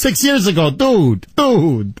was 6 years ago, dude.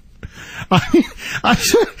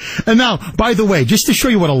 And now, by the way, just to show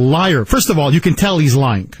you what a liar, first of all, you can tell he's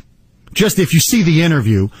lying. Just if you see the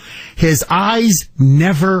interview, his eyes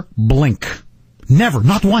never blink. Never,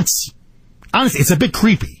 not once. Honestly, it's a bit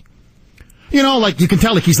creepy. You know, like, you can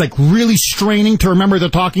tell, like, he's, like, really straining to remember the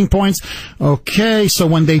talking points. Okay, so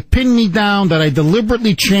when they pin me down that I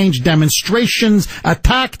deliberately changed demonstrations,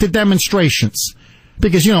 attack to demonstrations.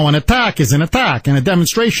 Because, you know, an attack is an attack, and a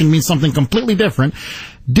demonstration means something completely different.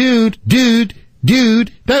 Dude.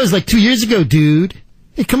 That was like 2 years ago, dude.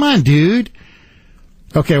 Hey, come on, dude.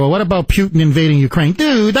 Okay, well, what about Putin invading Ukraine?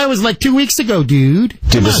 Dude, that was like 2 weeks ago, dude.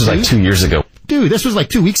 Dude, this was like 2 years ago. Dude, this was like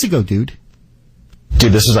 2 weeks ago, dude.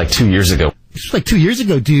 Dude, this was like 2 years ago. This was like 2 years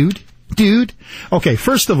ago, dude. Dude. Okay,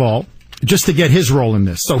 first of all, just to get his role in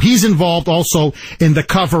this. So he's involved also in the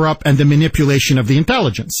cover-up and the manipulation of the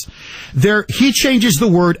intelligence. He changes the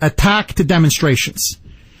word attack to demonstrations.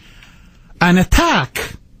 An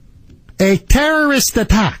attack, a terrorist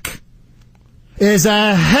attack, is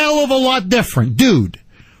a hell of a lot different, dude,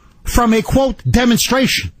 from a, quote,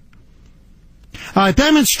 demonstration. A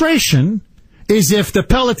demonstration is if the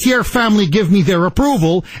Pelletier family give me their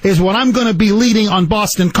approval, is what I'm going to be leading on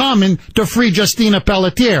Boston Common to free Justina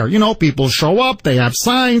Pelletier. You know, people show up, they have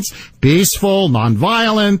signs, peaceful,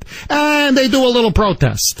 nonviolent, and they do a little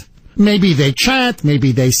protest. Maybe they chant,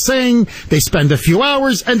 maybe they sing, they spend a few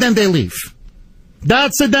hours, and then they leave.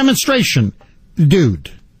 That's a demonstration,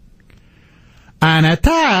 dude. An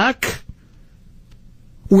attack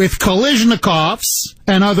with Kalashnikovs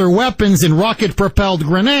and other weapons and rocket-propelled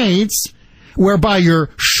grenades, whereby you're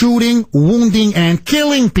shooting, wounding, and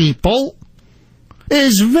killing people,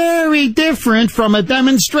 is very different from a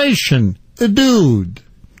demonstration, dude.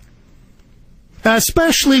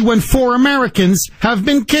 Especially when 4 Americans have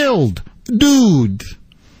been killed, dude.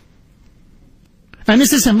 And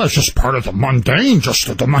this isn't much, just part of the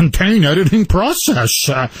mundane editing process.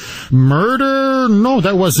 Murder? No,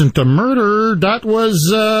 that wasn't a murder. That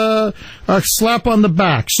was a slap on the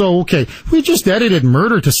back. So, okay, we just edited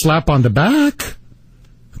murder to slap on the back.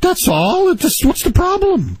 That's all. What's the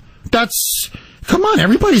problem? Come on,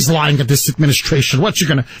 everybody's lying at this administration. What, you're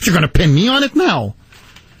gonna pin me on it now?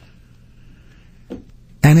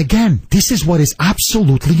 And again, this is what is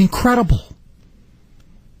absolutely incredible.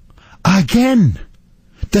 Again,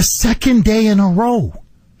 the second day in a row,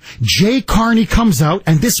 Jay Carney comes out,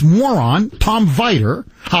 and this moron, Tom Viter,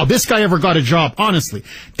 how this guy ever got a job, honestly,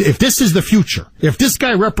 if this is the future, if this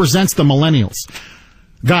guy represents the millennials,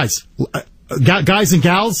 guys and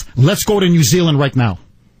gals, let's go to New Zealand right now.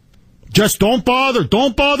 Just don't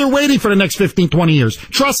bother waiting for the next 15, 20 years.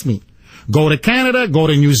 Trust me. Go to Canada, go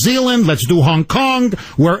to New Zealand, let's do Hong Kong,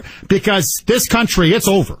 because this country, it's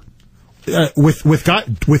over.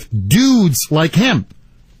 With dudes like him,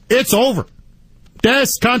 it's over.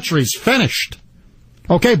 This country's finished.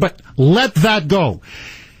 Okay, but let that go.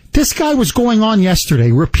 This guy was going on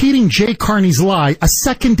yesterday, repeating Jay Carney's lie a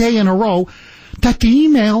second day in a row, that the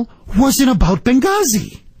email wasn't about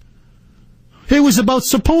Benghazi. It was about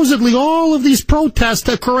supposedly all of these protests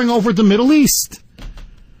occurring over the Middle East.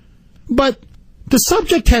 But the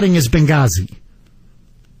subject heading is Benghazi.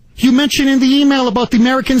 You mentioned in the email about the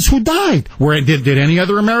Americans who died. Did any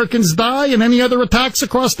other Americans die in any other attacks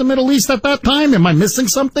across the Middle East at that time? Am I missing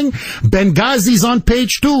something? Benghazi's on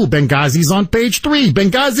page 2. Benghazi's on page 3.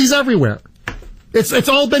 Benghazi's everywhere. It's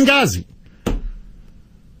all Benghazi.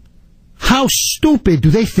 How stupid do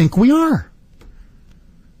they think we are?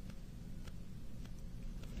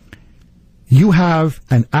 You have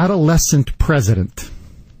an adolescent president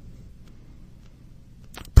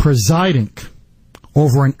presiding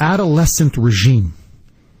over an adolescent regime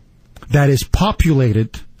that is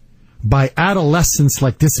populated by adolescents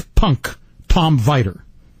like this punk, Tom Viter.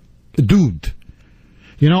 Dude.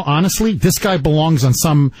 You know, honestly, this guy belongs on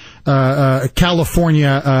some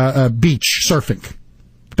California beach surfing.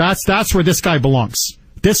 That's where this guy belongs.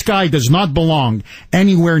 This guy does not belong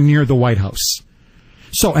anywhere near the White House.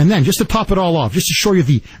 So, and then, just to top it all off, just to show you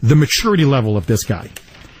the maturity level of this guy.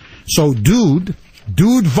 So, Dude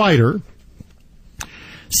Viter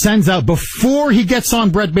sends out, before he gets on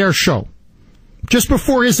Brett Baer's show, just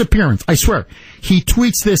before his appearance, I swear, he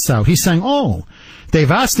tweets this out. He's saying,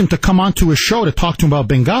 they've asked him to come onto his show to talk to him about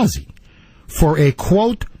Benghazi for a,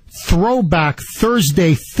 quote, throwback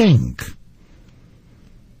Thursday thing.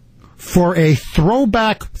 For a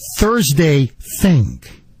throwback Thursday thing.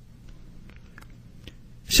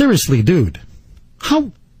 Seriously, dude.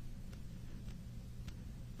 How?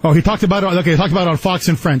 Oh, he talked about it on Fox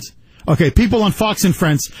and Friends. Okay, people on Fox and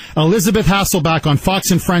Friends, Elizabeth Hasselbeck on Fox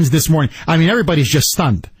and Friends this morning. I mean, everybody's just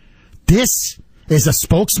stunned. This is a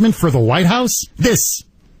spokesman for the White House? This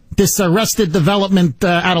Arrested Development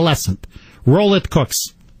adolescent. Roll it,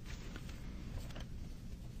 Cooks.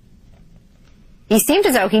 He seemed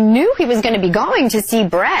as though he knew he was going to be going to see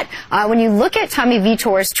Brett. When you look at Tommy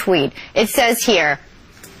Vitor's tweet, it says here,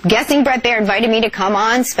 guessing Brett Baer invited me to come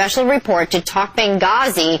on special report to talk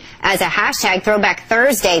Benghazi as a hashtag Throwback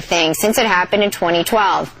Thursday thing since it happened in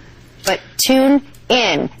 2012. But tune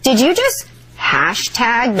in. Did you just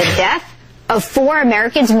hashtag the death of 4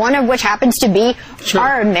 Americans, one of which happens to be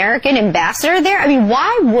our American ambassador there? I mean,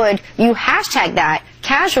 why would you hashtag that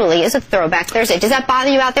casually as a Throwback Thursday? Does that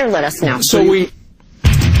bother you out there? Let us know. So we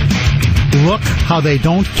look how they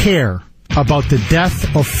don't care about the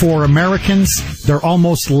death of 4 Americans. They're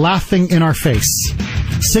almost laughing in our face.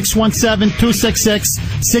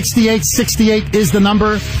 617-266-6868 is the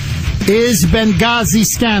number. Is Benghazi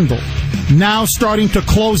scandal now starting to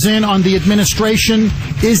close in on the administration?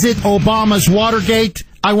 Is it Obama's Watergate?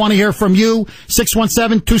 I want to hear from you.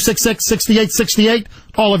 617-266-6868.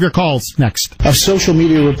 All of your calls next. Of social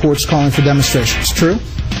media reports calling for demonstrations. True?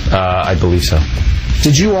 I believe so.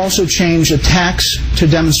 Did you also change attacks to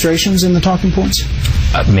demonstrations in the talking points?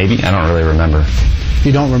 Maybe. I don't really remember.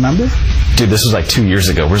 You don't remember? Dude, this was like 2 years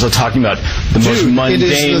ago. We're still talking about the most mundane it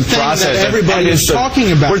is the process. Thing that everybody is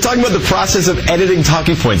talking about. We're talking about the process of editing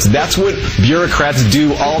talking points. That's what bureaucrats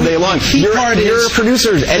do all day long. Your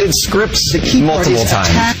producers edit scripts multiple times.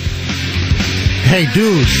 Hey,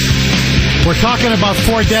 dude, we're talking about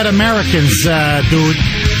 4 dead Americans, dude.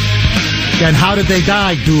 And how did they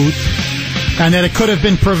die, dude? And that it could have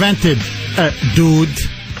been prevented, dude.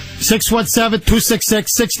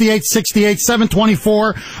 617-266-6868,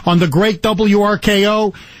 724 on the great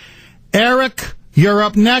WRKO. Eric, you're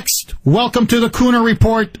up next. Welcome to the Kuhner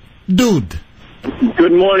Report, dude.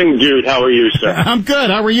 Good morning, dude. How are you, sir? I'm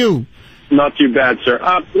good. How are you? Not too bad, sir.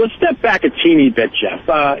 Let's step back a teeny bit, Jeff,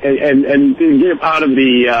 and get out of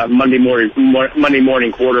the Monday morning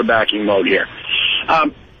quarterbacking mode here.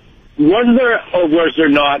 Was there or was there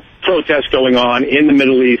not protests going on in the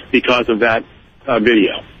Middle East because of that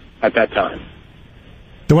video at that time?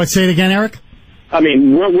 Do I say it again, Eric? I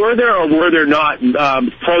mean, were there or were there not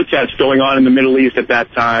protests going on in the Middle East at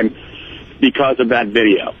that time because of that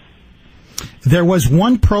video? There was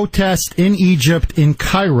one protest in Egypt, in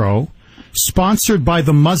Cairo, sponsored by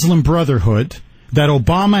the Muslim Brotherhood, that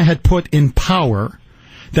Obama had put in power,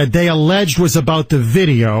 that they alleged was about the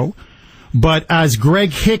video. But as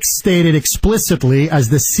Greg Hicks stated explicitly, as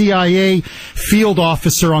the CIA field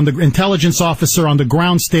officer intelligence officer on the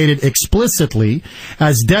ground stated explicitly,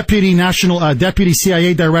 as Deputy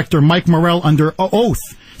CIA Director Mike Morrell under oath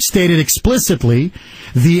stated explicitly,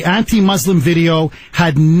 the anti-Muslim video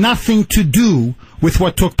had nothing to do with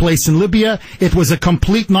what took place in Libya. It was a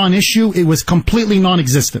complete non-issue. It was completely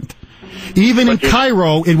non-existent. Even in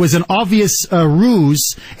Cairo, it was an obvious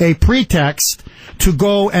ruse, a pretext to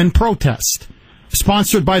go and protest,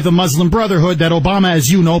 sponsored by the Muslim Brotherhood that Obama,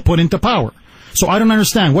 as you know, put into power. So I don't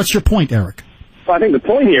understand. What's your point, Eric? Well, I think the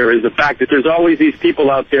point here is the fact that there's always these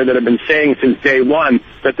people out there that have been saying since day one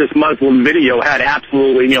that this Muslim video had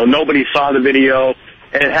absolutely, nobody saw the video,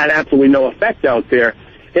 and it had absolutely no effect out there.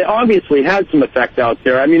 It obviously had some effect out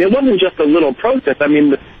there. I mean, it wasn't just a little protest. I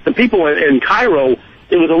mean, the people in Cairo,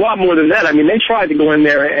 it was a lot more than that. I mean, they tried to go in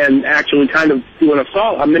there and actually kind of do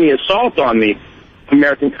a mini assault on the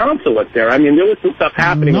American consulate there. I mean, there was some stuff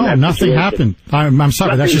happening. No, nothing happened. I'm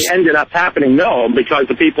sorry. Nothing ended up happening, because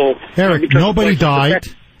the people... Eric, nobody died.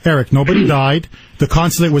 Eric, nobody died. The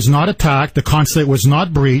consulate was not attacked. The consulate was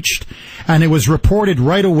not breached. And it was reported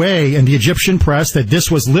right away in the Egyptian press that this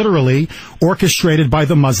was literally orchestrated by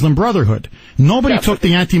the Muslim Brotherhood. Nobody took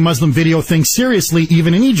the anti-Muslim video thing seriously,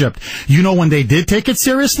 even in Egypt. You know when they did take it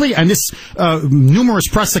seriously? And this, numerous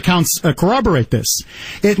press accounts corroborate this.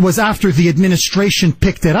 It was after the administration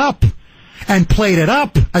picked it up and played it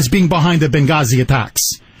up as being behind the Benghazi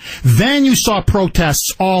attacks. Then you saw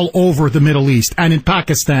protests all over the Middle East, and in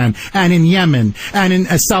Pakistan, and in Yemen, and in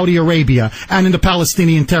Saudi Arabia, and in the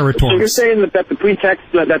Palestinian territories. So you're saying that the pretext,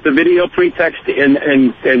 that the video pretext in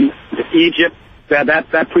Egypt,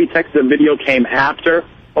 that pretext, the video came after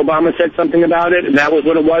Obama said something about it, and that was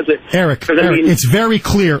what it was? Eric, it's very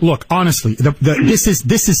clear. Look, honestly, this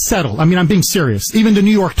is settled. I mean, I'm being serious. Even the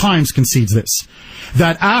New York Times concedes this.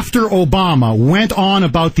 That after Obama went on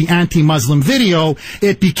about the anti-Muslim video,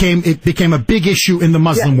 it became a big issue in the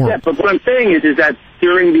Muslim world. Yeah, but what I'm saying is that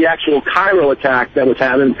during the actual Cairo attack that was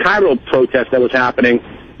happening, Cairo protest that was happening,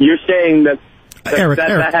 you're saying that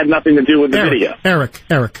had nothing to do with the video. Eric.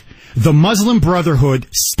 The Muslim Brotherhood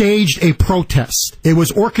staged a protest. It was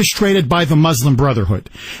orchestrated by the Muslim Brotherhood.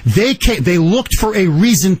 They looked for a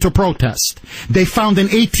reason to protest. They found an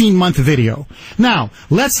 18-month video. Now,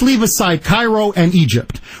 let's leave aside Cairo and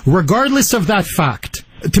Egypt. Regardless of that fact,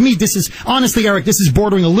 to me, honestly, Eric, this is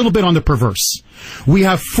bordering a little bit on the perverse. We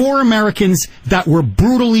have 4 Americans that were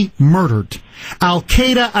brutally murdered.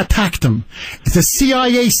 Al-Qaeda attacked them. The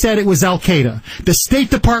CIA said it was Al-Qaeda. The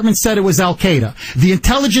State Department said it was Al-Qaeda. The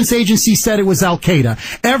intelligence agency said it was Al-Qaeda.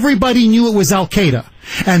 Everybody knew it was Al-Qaeda.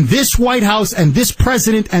 And this White House and this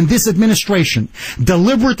president and this administration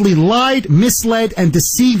deliberately lied, misled, and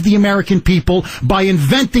deceived the American people by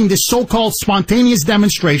inventing this so-called spontaneous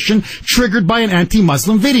demonstration triggered by an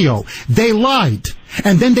anti-Muslim video. They lied.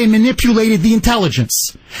 And then they manipulated the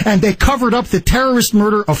intelligence. And they covered up the terrorist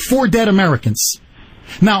murder of 4 dead Americans.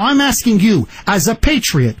 Now, I'm asking you, as a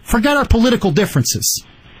patriot, forget our political differences.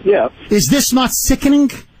 Yeah. Is this not sickening?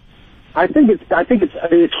 I think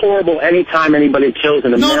it's horrible anytime anybody kills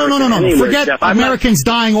an American. No. Anywhere, Forget Jeff. Americans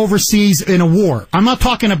dying overseas in a war. I'm not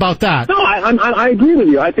talking about that. No, I agree with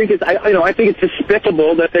you. I think it's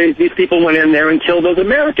despicable that these people went in there and killed those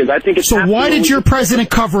Americans. I think it's so. Why did your president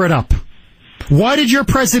cover it up? Why did your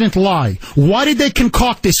president lie? Why did they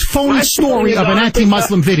concoct this phony story of an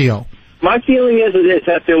anti-Muslim video? My feeling is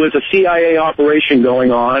that there was a CIA operation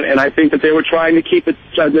going on, and I think that they were trying to keep it.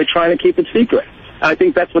 They're trying to keep it secret. I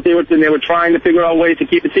think that's what they were doing. They were trying to figure out ways to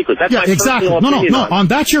keep it secret. That's my personal opinion. No. On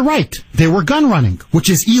that, you're right. They were gun running,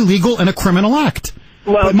 which is illegal and a criminal act.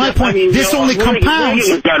 Well, but my point, this only compounds.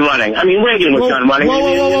 Reagan was gun running. Reagan was gun running.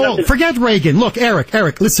 Whoa. Forget Reagan. Look,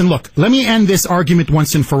 Eric, listen, look. Let me end this argument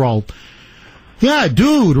once and for all. Yeah,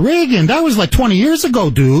 dude, Reagan, that was like 20 years ago,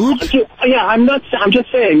 dude. Yeah, I'm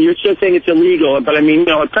just saying, you're just saying it's illegal, but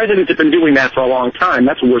presidents have been doing that for a long time.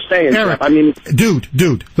 That's what we're saying. Eric,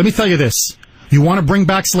 dude, let me tell you this. You want to bring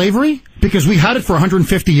back slavery? Because we had it for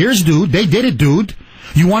 150 years, dude. They did it, dude.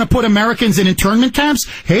 You want to put Americans in internment camps?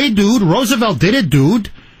 Hey, dude, Roosevelt did it, dude.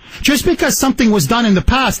 Just because something was done in the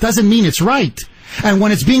past doesn't mean it's right. And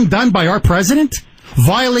when it's being done by our president,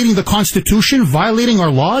 violating the Constitution, violating our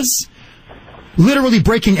laws, literally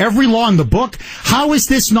breaking every law in the book, how is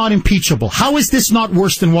this not impeachable? How is this not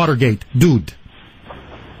worse than Watergate? Dude.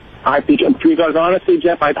 I think, because honestly,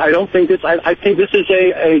 Jeff, I don't think this, I think this is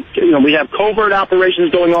we have covert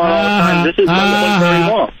operations going on all the time. This is very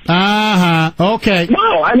wrong. Okay.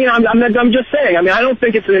 No, I'm just saying, I don't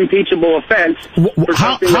think it's an impeachable offense.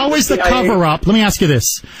 How is the cover-up, let me ask you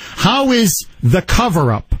this, how is the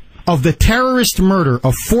cover-up of the terrorist murder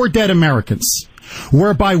of 4 dead Americans,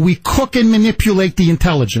 whereby we cook and manipulate the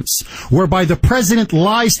intelligence, whereby the president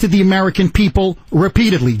lies to the American people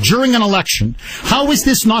repeatedly during an election, how is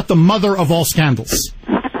this not the mother of all scandals?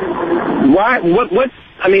 Why? What?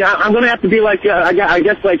 I'm going to have to be like, I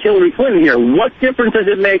guess like Hillary Clinton here. What difference does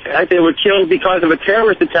it make if they were killed because of a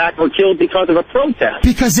terrorist attack or killed because of a protest?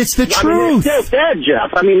 Because it's the truth. They're still dead,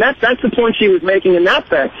 Jeff. That's the point she was making in that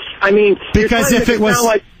fact. Because if it was...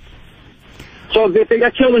 So if they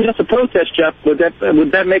got killed in just a protest, Jeff, would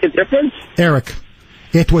that make a difference? Eric,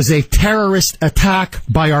 it was a terrorist attack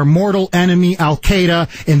by our mortal enemy,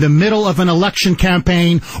 Al-Qaeda, in the middle of an election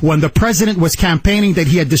campaign when the president was campaigning that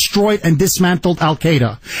he had destroyed and dismantled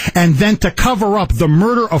Al-Qaeda. And then to cover up the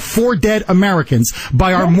murder of 4 dead Americans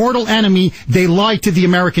by our mortal enemy, they lied to the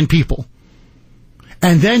American people.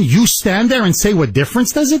 And then you stand there and say, what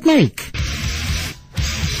difference does it make?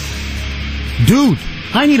 Dude,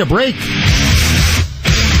 I need a break.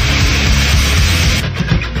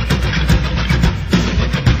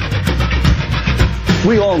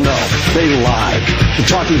 We all know they lied. The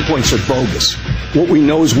talking points are bogus. What we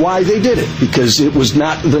know is why they did it, because it was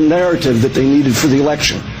not the narrative that they needed for the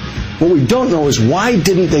election. What we don't know is why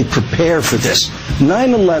didn't they prepare for this?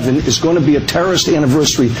 9/11 is going to be a terrorist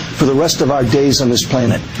anniversary for the rest of our days on this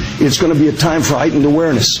planet. It's going to be a time for heightened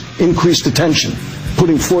awareness, increased attention,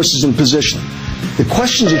 putting forces in position. The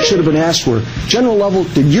questions that should have been asked were, General Lovell,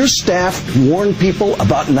 did your staff warn people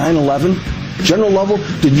about 9/11? General Lovell,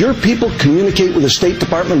 did your people communicate with the State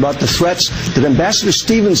Department about the threats that Ambassador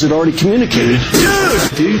Stevens had already communicated?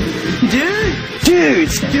 Dude,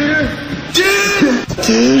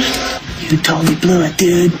 you totally blew it,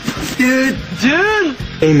 dude. Dude.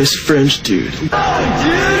 Famous French dude.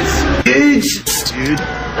 Oh, dude.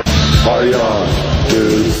 Party on,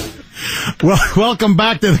 dude. Well, welcome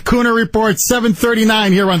back to the Kuhner Report,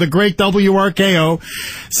 7:39 here on the great WRKO.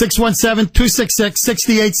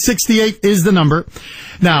 617-266-6868 is the number.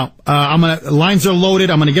 Now, lines are loaded.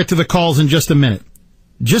 I'm gonna get to the calls in just a minute.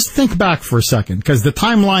 Just think back for a second, because the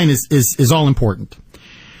timeline is all important.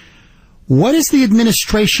 What has the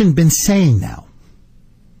administration been saying now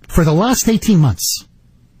for the last 18 months?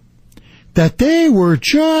 That they were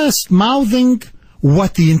just mouthing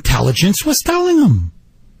what the intelligence was telling them.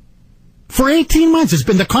 For 18 months, it's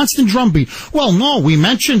been the constant drumbeat. Well, no, we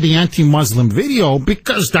mentioned the anti-Muslim video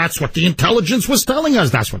because that's what the intelligence was telling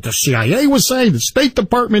us. That's what the CIA was saying, the State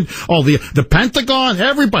Department, all the Pentagon,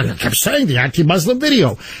 everybody kept saying the anti-Muslim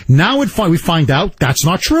video. Now we find out that's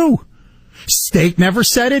not true. State never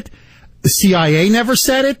said it. The CIA never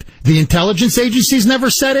said it. The intelligence agencies never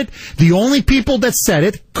said it. The only people that said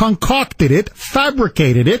it, concocted it,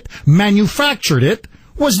 fabricated it, manufactured it,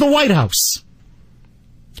 was the White House.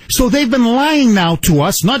 So they've been lying now to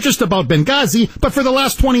us, not just about Benghazi, but for the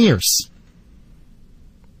last 20 years.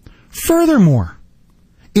 Furthermore,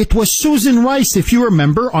 it was Susan Rice, if you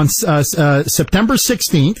remember, on September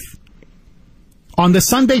 16th, on the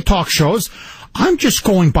Sunday talk shows, I'm just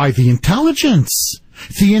going by the intelligence.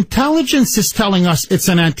 The intelligence is telling us it's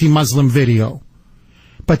an anti-Muslim video.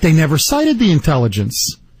 But they never cited the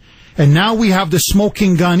intelligence. And now we have the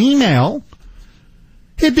smoking gun email.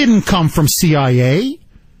 It didn't come from CIA.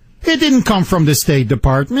 It didn't come from the State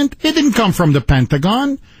Department. It didn't come from the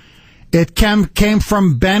Pentagon. It came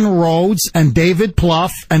from Ben Rhodes and David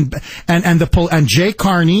Plouffe and Jay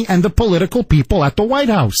Carney and the political people at the White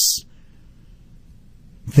House.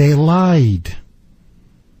 They lied.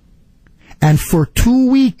 And for 2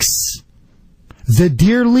 weeks, the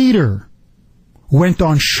dear leader went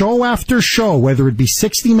on show after show, whether it be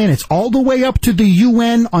 60 Minutes, all the way up to the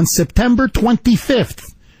UN on September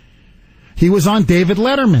 25th. He was on David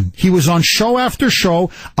Letterman. He was on show after show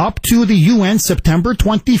up to the UN September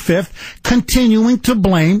 25th, continuing to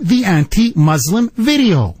blame the anti-Muslim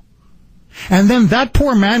video. And then that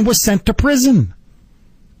poor man was sent to prison.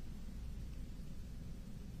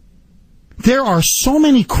 There are so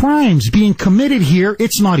many crimes being committed here,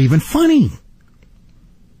 it's not even funny.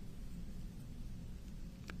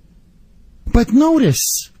 But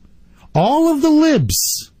notice, all of the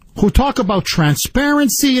libs who talk about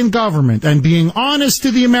transparency in government and being honest to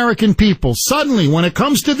the American people, suddenly, when it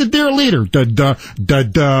comes to the dear leader, the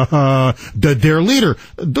dear leader,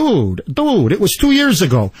 dude, it was 2 years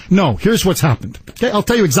ago. No, here's what's happened. Okay, I'll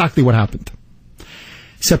tell you exactly what happened.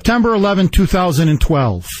 September 11,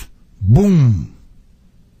 2012. Boom.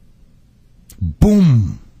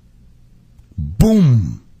 Boom.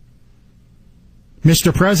 Boom.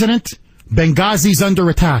 Mr. President, Benghazi's under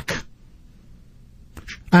attack.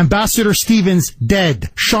 Ambassador Stevens dead.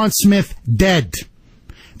 Sean Smith dead.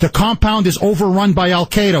 The compound is overrun by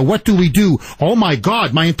Al-Qaeda. What do we do? Oh my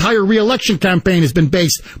God, my entire re-election campaign has been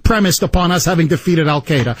premised upon us having defeated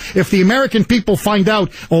Al-Qaeda. If the American people find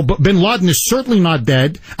out, oh, bin Laden is certainly not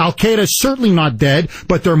dead, Al-Qaeda is certainly not dead,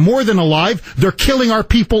 but they're more than alive, they're killing our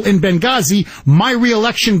people in Benghazi, my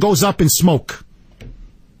re-election goes up in smoke.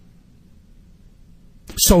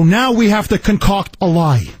 So now we have to concoct a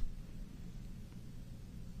lie.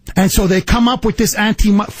 And so they come up with this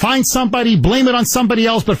find somebody, blame it on somebody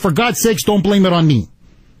else, but for God's sakes, don't blame it on me.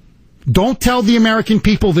 Don't tell the American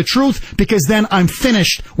people the truth, because then I'm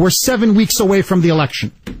finished. We're 7 weeks away from the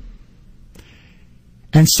election.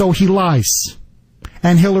 And so he lies.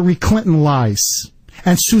 And Hillary Clinton lies.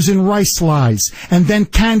 And Susan Rice lies. And then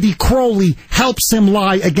Candy Crowley helps him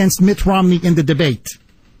lie against Mitt Romney in the debate.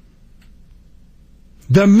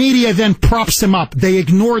 The media then props him up. They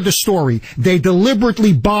ignore the story. They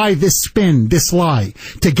deliberately buy this spin, this lie,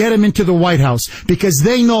 to get him into the White House, because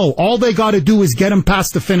they know all they got to do is get him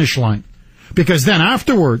past the finish line. Because then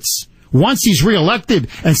afterwards, once he's reelected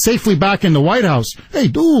and safely back in the White House, hey,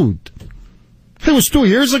 dude, it was 2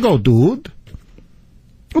 years ago, dude.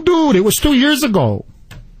 Dude, it was 2 years ago.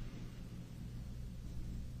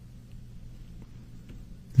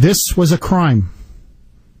 This was a crime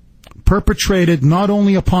perpetrated not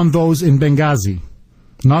only upon those in Benghazi,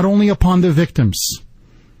 not only upon the victims.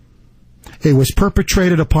 It was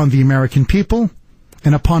perpetrated upon the American people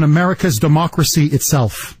and upon America's democracy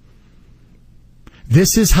itself.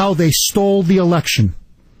 This is how they stole the election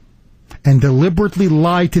and deliberately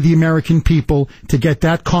lied to the American people to get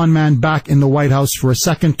that con man back in the White House for a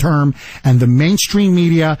second term, and the mainstream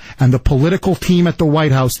media and the political team at the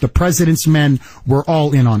White House, the president's men, were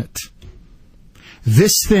all in on it.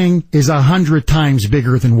 This thing is 100 times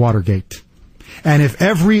bigger than Watergate. And if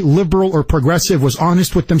every liberal or progressive was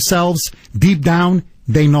honest with themselves, deep down,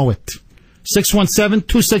 they know it.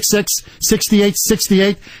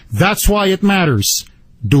 617-266-6868. That's why it matters,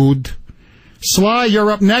 dude. Sly,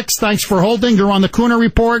 you're up next. Thanks for holding. You're on the Kuhner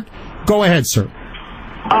Report. Go ahead, sir.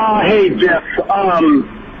 Hey, Jeff.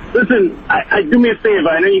 Listen, do me a favor.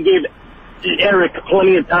 I know you gave Eric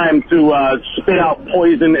plenty of time to spit out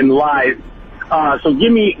poison and lies. So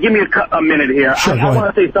give me a minute here. Sure, I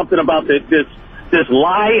want to say something about this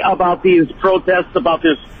lie about these protests, about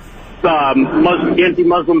this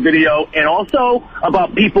anti-Muslim video, and also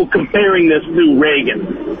about people comparing this to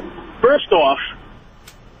Reagan. First off,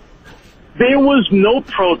 there was no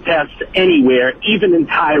protest anywhere, even in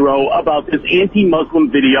Cairo, about this anti-Muslim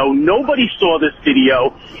video. Nobody saw this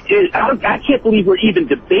video. I can't believe we're even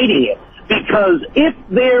debating it, because if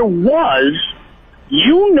there was,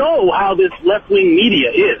 you know how this left-wing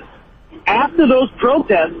media is. After those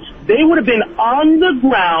protests, they would have been on the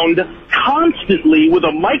ground constantly with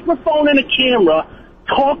a microphone and a camera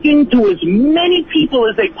talking to as many people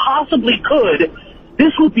as they possibly could.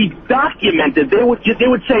 This would be documented. They would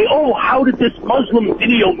say, "Oh, how did this Muslim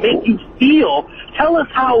video make you feel? Tell us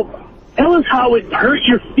how it hurt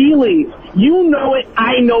your feelings. You know it,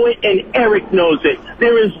 I know it, and Eric knows it."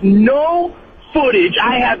 There is no footage.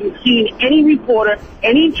 I haven't seen any reporter,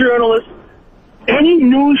 any journalist, any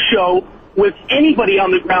news show with anybody on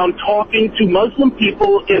the ground talking to Muslim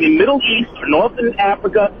people in the Middle East or Northern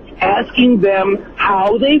Africa, asking them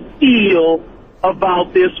how they feel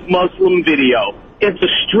about this Muslim video. It's a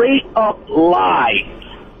straight-up lie.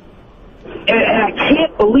 And I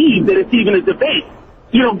can't believe that it's even a debate.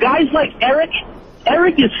 You know, guys like Eric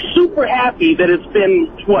is super happy that it's been,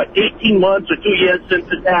 18 months or 2 years since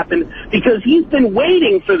it happened, because he's been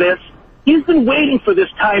waiting for this. He's been waiting for this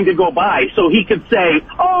time to go by so he could say,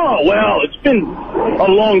 "Oh, well, it's been a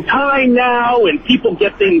long time now, and people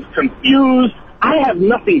get things confused." I have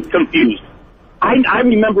nothing confused. I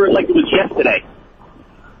remember it like it was yesterday.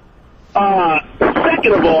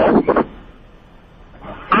 Second of all,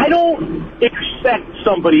 I don't expect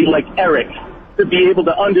somebody like Eric to be able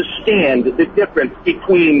to understand the difference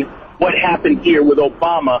between what happened here with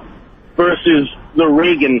Obama versus the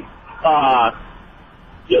Reagan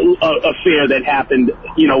affair that happened,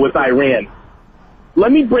 with Iran.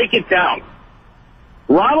 Let me break it down.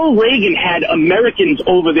 Ronald Reagan had Americans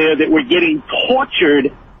over there that were getting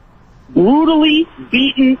tortured, brutally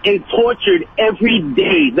beaten and tortured every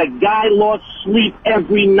day. The guy lost sleep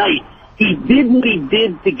every night. He did what he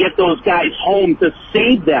did to get those guys home to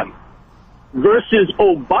save them. Versus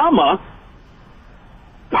Obama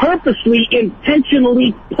purposely,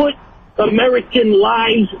 intentionally put American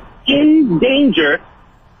lives in danger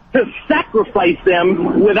to sacrifice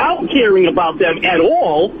them without caring about them at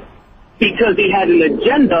all, because he had an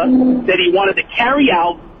agenda that he wanted to carry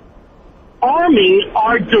out, arming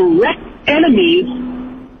our direct enemies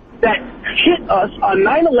that hit us on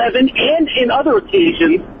 9/11 and in other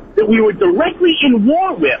occasions that we were directly in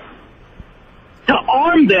war with, to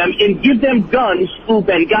arm them and give them guns through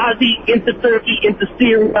Benghazi, into Turkey, into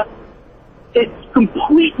Syria. It's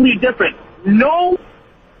completely different. No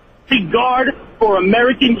regard for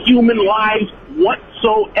American human lives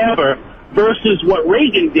whatsoever versus what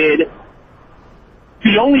Reagan did.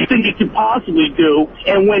 The only thing he could possibly do.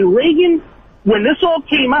 And when this all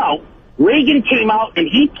came out, Reagan came out and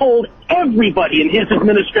he told everybody in his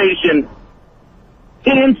administration,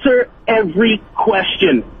 answer every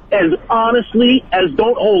question as honestly as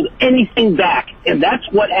don't hold anything back. And that's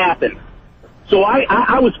what happened. So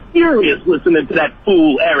I was furious listening to that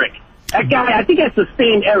fool, Eric. That guy, I think that's the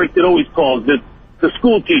same Eric that always calls the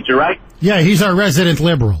school teacher, right? Yeah, he's our resident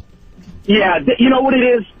liberal. Yeah, you know what it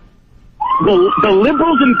is? The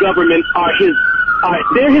liberals in government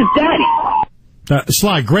they're his daddy.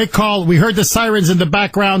 Sly, great call. We heard the sirens in the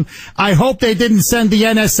background. I hope they didn't send the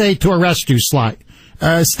NSA to arrest you, Sly.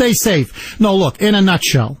 Stay safe. No, look, in a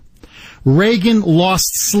nutshell, Reagan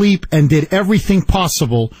lost sleep and did everything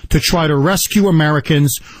possible to try to rescue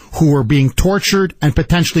Americans who were being tortured and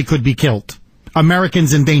potentially could be killed.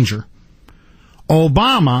 Americans in danger.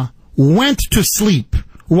 Obama went to sleep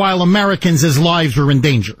while Americans' lives were in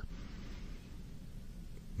danger.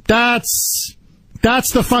 That's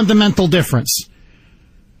the fundamental difference.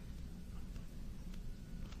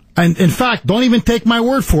 And in fact, don't even take my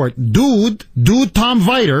word for it. Dude, Tom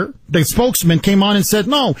Viter, the spokesman, came on and said,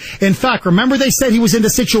 no. In fact, remember they said he was in the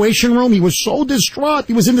Situation Room? He was so distraught.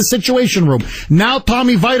 He was in the Situation Room. Now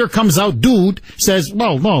Tommy Viter comes out, dude, says,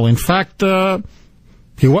 well, no, in fact, I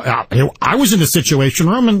was in the Situation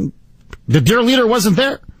Room and the dear leader wasn't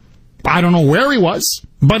there. I don't know where he was,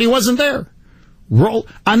 but he wasn't there.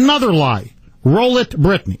 Another lie. Roll it,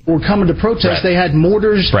 Brittany. Were coming to protest. They had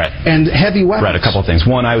mortars and heavy weapons. Brett, a couple of things.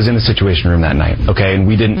 One, I was in the Situation Room that night, okay, and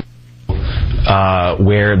we didn't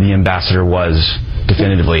where the ambassador was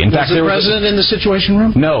definitively. In fact, was the president in the Situation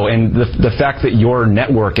Room? No, and the fact that your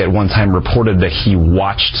network at one time reported that he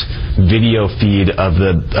watched video feed of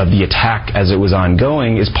the attack as it was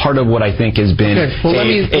ongoing is part of what I think has been let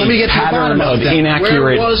me get pattern of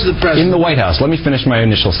inaccurate. Where was the president? In the White House. Let me finish my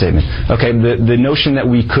initial statement. Okay, the notion that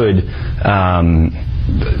we could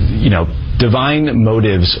divine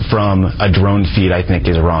motives from a drone feed, I think,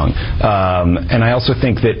 is wrong. And I also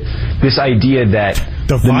think that this idea that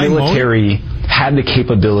the military had the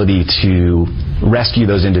capability to rescue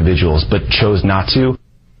those individuals but chose not to,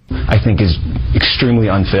 I think is extremely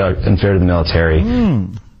unfair to the military.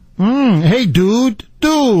 Hey, dude,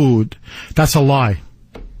 that's a lie.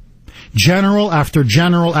 General after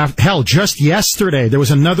general, hell, just yesterday, there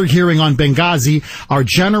was another hearing on Benghazi. Our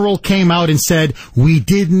general came out and said, we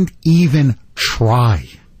didn't even try.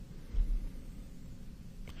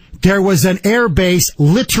 There was an air base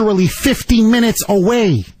literally 50 minutes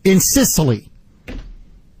away in Sicily.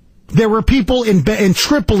 There were people in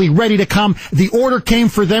Tripoli ready to come. The order came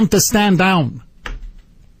for them to stand down.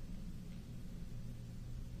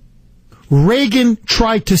 Reagan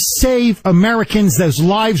tried to save Americans whose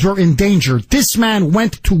lives were in danger. This man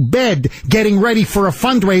went to bed getting ready for a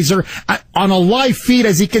fundraiser on a live feed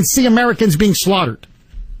as he can see Americans being slaughtered.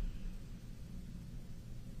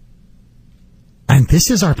 And this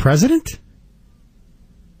is our president?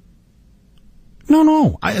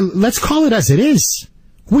 No. Let's call it as it is.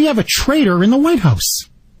 We have a traitor in the White House.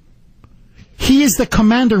 He is the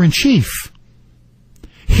commander-in-chief.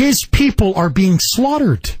 His people are being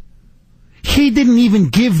slaughtered. He didn't even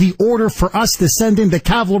give the order for us to send in the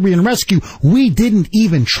cavalry and rescue. We didn't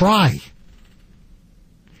even try.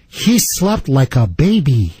 He slept like a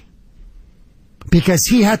baby because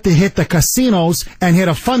he had to hit the casinos and hit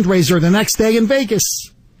a fundraiser the next day in Vegas.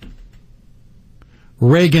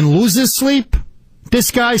 Reagan loses sleep. This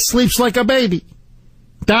guy sleeps like a baby.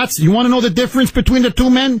 You want to know the difference between the two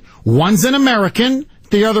men? One's an American,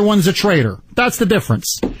 the other one's a traitor. That's the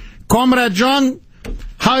difference. Comrade John,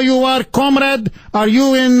 how you are, comrade? Are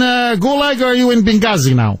you in Gulag or are you in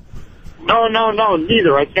Benghazi now? No,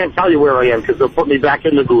 neither. I can't tell you where I am because they'll put me back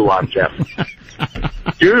in the Gulag, Jeff.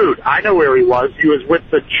 Dude, I know where he was. He was with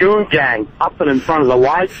the Chun gang puffing in front of the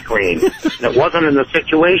widescreen. And it wasn't in the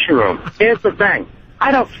Situation Room. Here's the thing.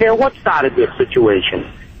 I don't care what started this situation.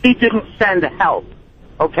 He didn't send help.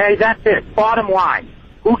 Okay, that's it. Bottom line.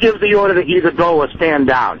 Who gives the order to either go or stand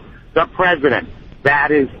down? The president.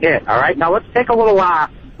 That is it. All right? Now let's take a little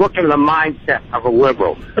look into the mindset of a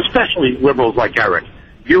liberal, especially liberals like Eric.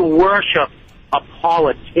 You worship a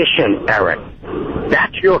politician, Eric.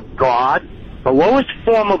 That's your God. The lowest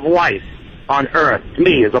form of life on earth, to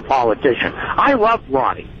me, is a politician. I loved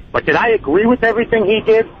Ronnie, but did I agree with everything he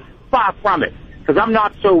did? Far from it. Because I'm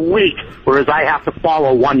not so weak, whereas I have to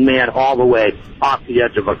follow one man all the way off the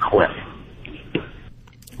edge of a cliff.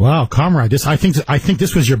 Wow, comrade, I think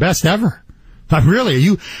this was your best ever.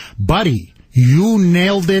 Really, buddy, you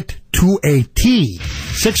nailed it to a T.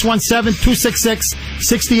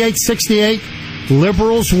 617-266-6868.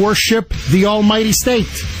 Liberals worship the almighty state.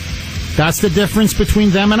 That's the difference between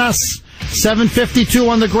them and us. 752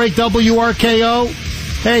 on the great WRKO.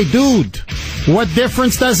 Hey, dude, what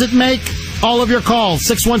difference does it make? All of your calls,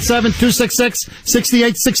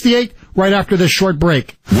 617-266-6868, right after this short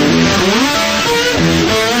break.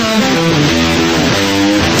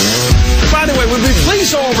 By the way, would we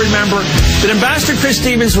please all remember that Ambassador Chris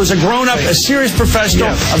Stevens was a grown-up, a serious professional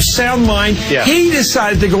of sound mind. Yeah. He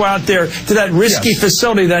decided to go out there to that risky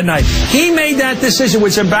facility that night. He made that decision,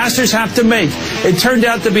 which ambassadors have to make. It turned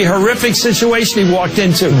out to be a horrific situation he walked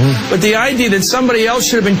into. But the idea that somebody else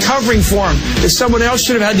should have been covering for him, that someone else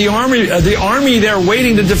should have had the army there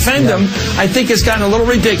waiting to defend him, I think has gotten a little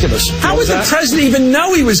ridiculous. How would the president even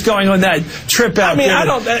know he was going on that trip out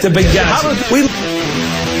to Benghazi?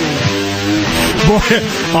 Boy,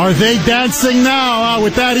 are they dancing now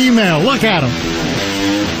with that email? Look at them.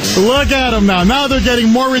 Look at them now. Now they're getting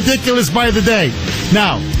more ridiculous by the day.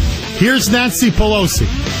 Now, here's Nancy Pelosi.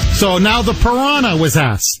 So now the piranha was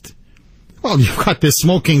asked. Well, you've got this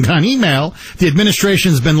smoking gun email. The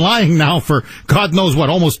administration's been lying now for God knows what,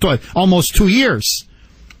 almost 2 years.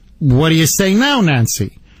 What do you say now,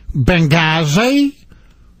 Nancy? Benghazi?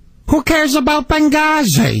 Who cares about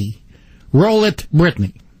Benghazi? Roll it,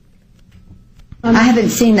 Brittany. I haven't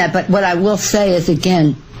seen that, but what I will say is,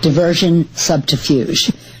 again, diversion,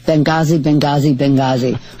 subterfuge. Benghazi, Benghazi,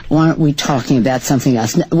 Benghazi. Why aren't we talking about something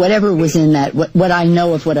else? Whatever was in that, what I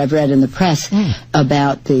know of what I've read in the press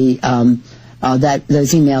about the that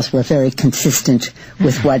those emails were very consistent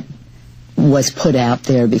with what was put out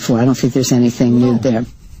there before. I don't think there's anything new there.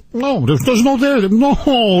 No, there's no there.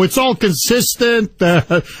 No, it's all consistent.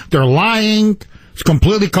 They're lying. It's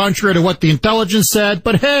completely contrary to what the intelligence said.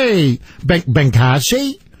 But hey,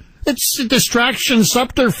 Benghazi, it's a distraction,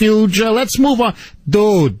 subterfuge. Let's move on.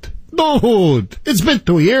 Dude, it's been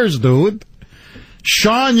 2 years, dude.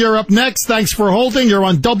 Sean, you're up next. Thanks for holding. You're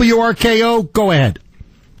on WRKO. Go ahead.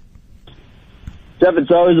 Jeff,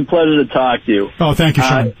 it's always a pleasure to talk to you. Oh, thank you,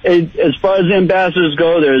 Sean. As far as ambassadors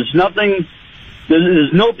go, there's no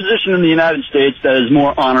position in the United States that is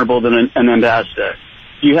more honorable than an ambassador.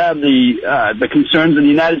 You have the concerns of the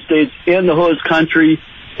United States and the host country.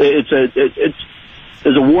 There's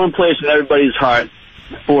a warm place in everybody's heart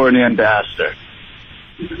for an ambassador.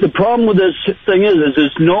 The problem with this thing is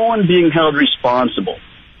there's no one being held responsible.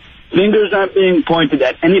 Fingers aren't being pointed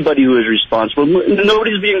at anybody who is responsible.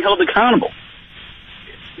 Nobody's being held accountable.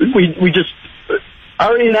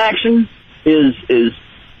 Our inaction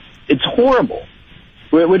it's horrible.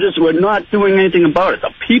 We're not doing anything about it.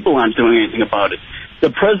 The people aren't doing anything about it. The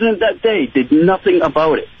president that day did nothing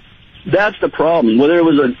about it. That's the problem. Whether it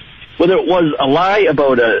was a lie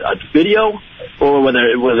about a video, or whether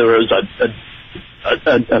it was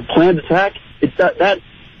a planned attack, that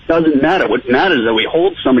doesn't matter. What matters is that we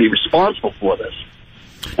hold somebody responsible for this.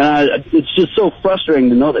 It's just so frustrating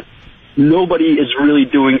to know that nobody is really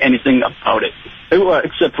doing anything about it,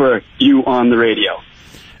 except for you on the radio.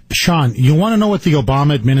 Sean, you want to know what the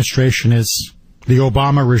Obama administration is? The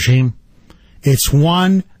Obama regime? It's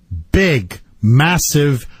one big,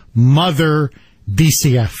 massive mother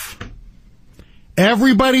DCF.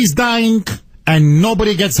 Everybody's dying, and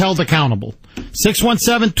nobody gets held accountable.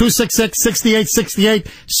 617-266-6868.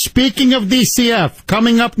 Speaking of DCF,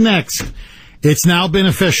 coming up next, it's now been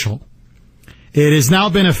official. It has now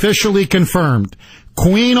been officially confirmed.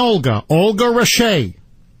 Queen Olga Rashay,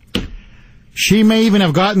 she may even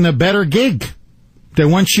have gotten a better gig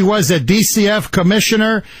than when she was a DCF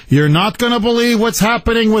commissioner. You're not going to believe what's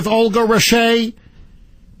happening with Olga Rashay.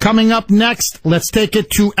 Coming up next, let's take it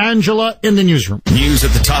to Angela in the newsroom. News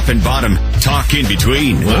at the top and bottom, talk in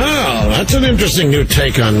between. Wow, that's an interesting new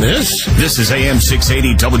take on this. This is AM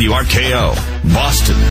 680 WRKO, Boston.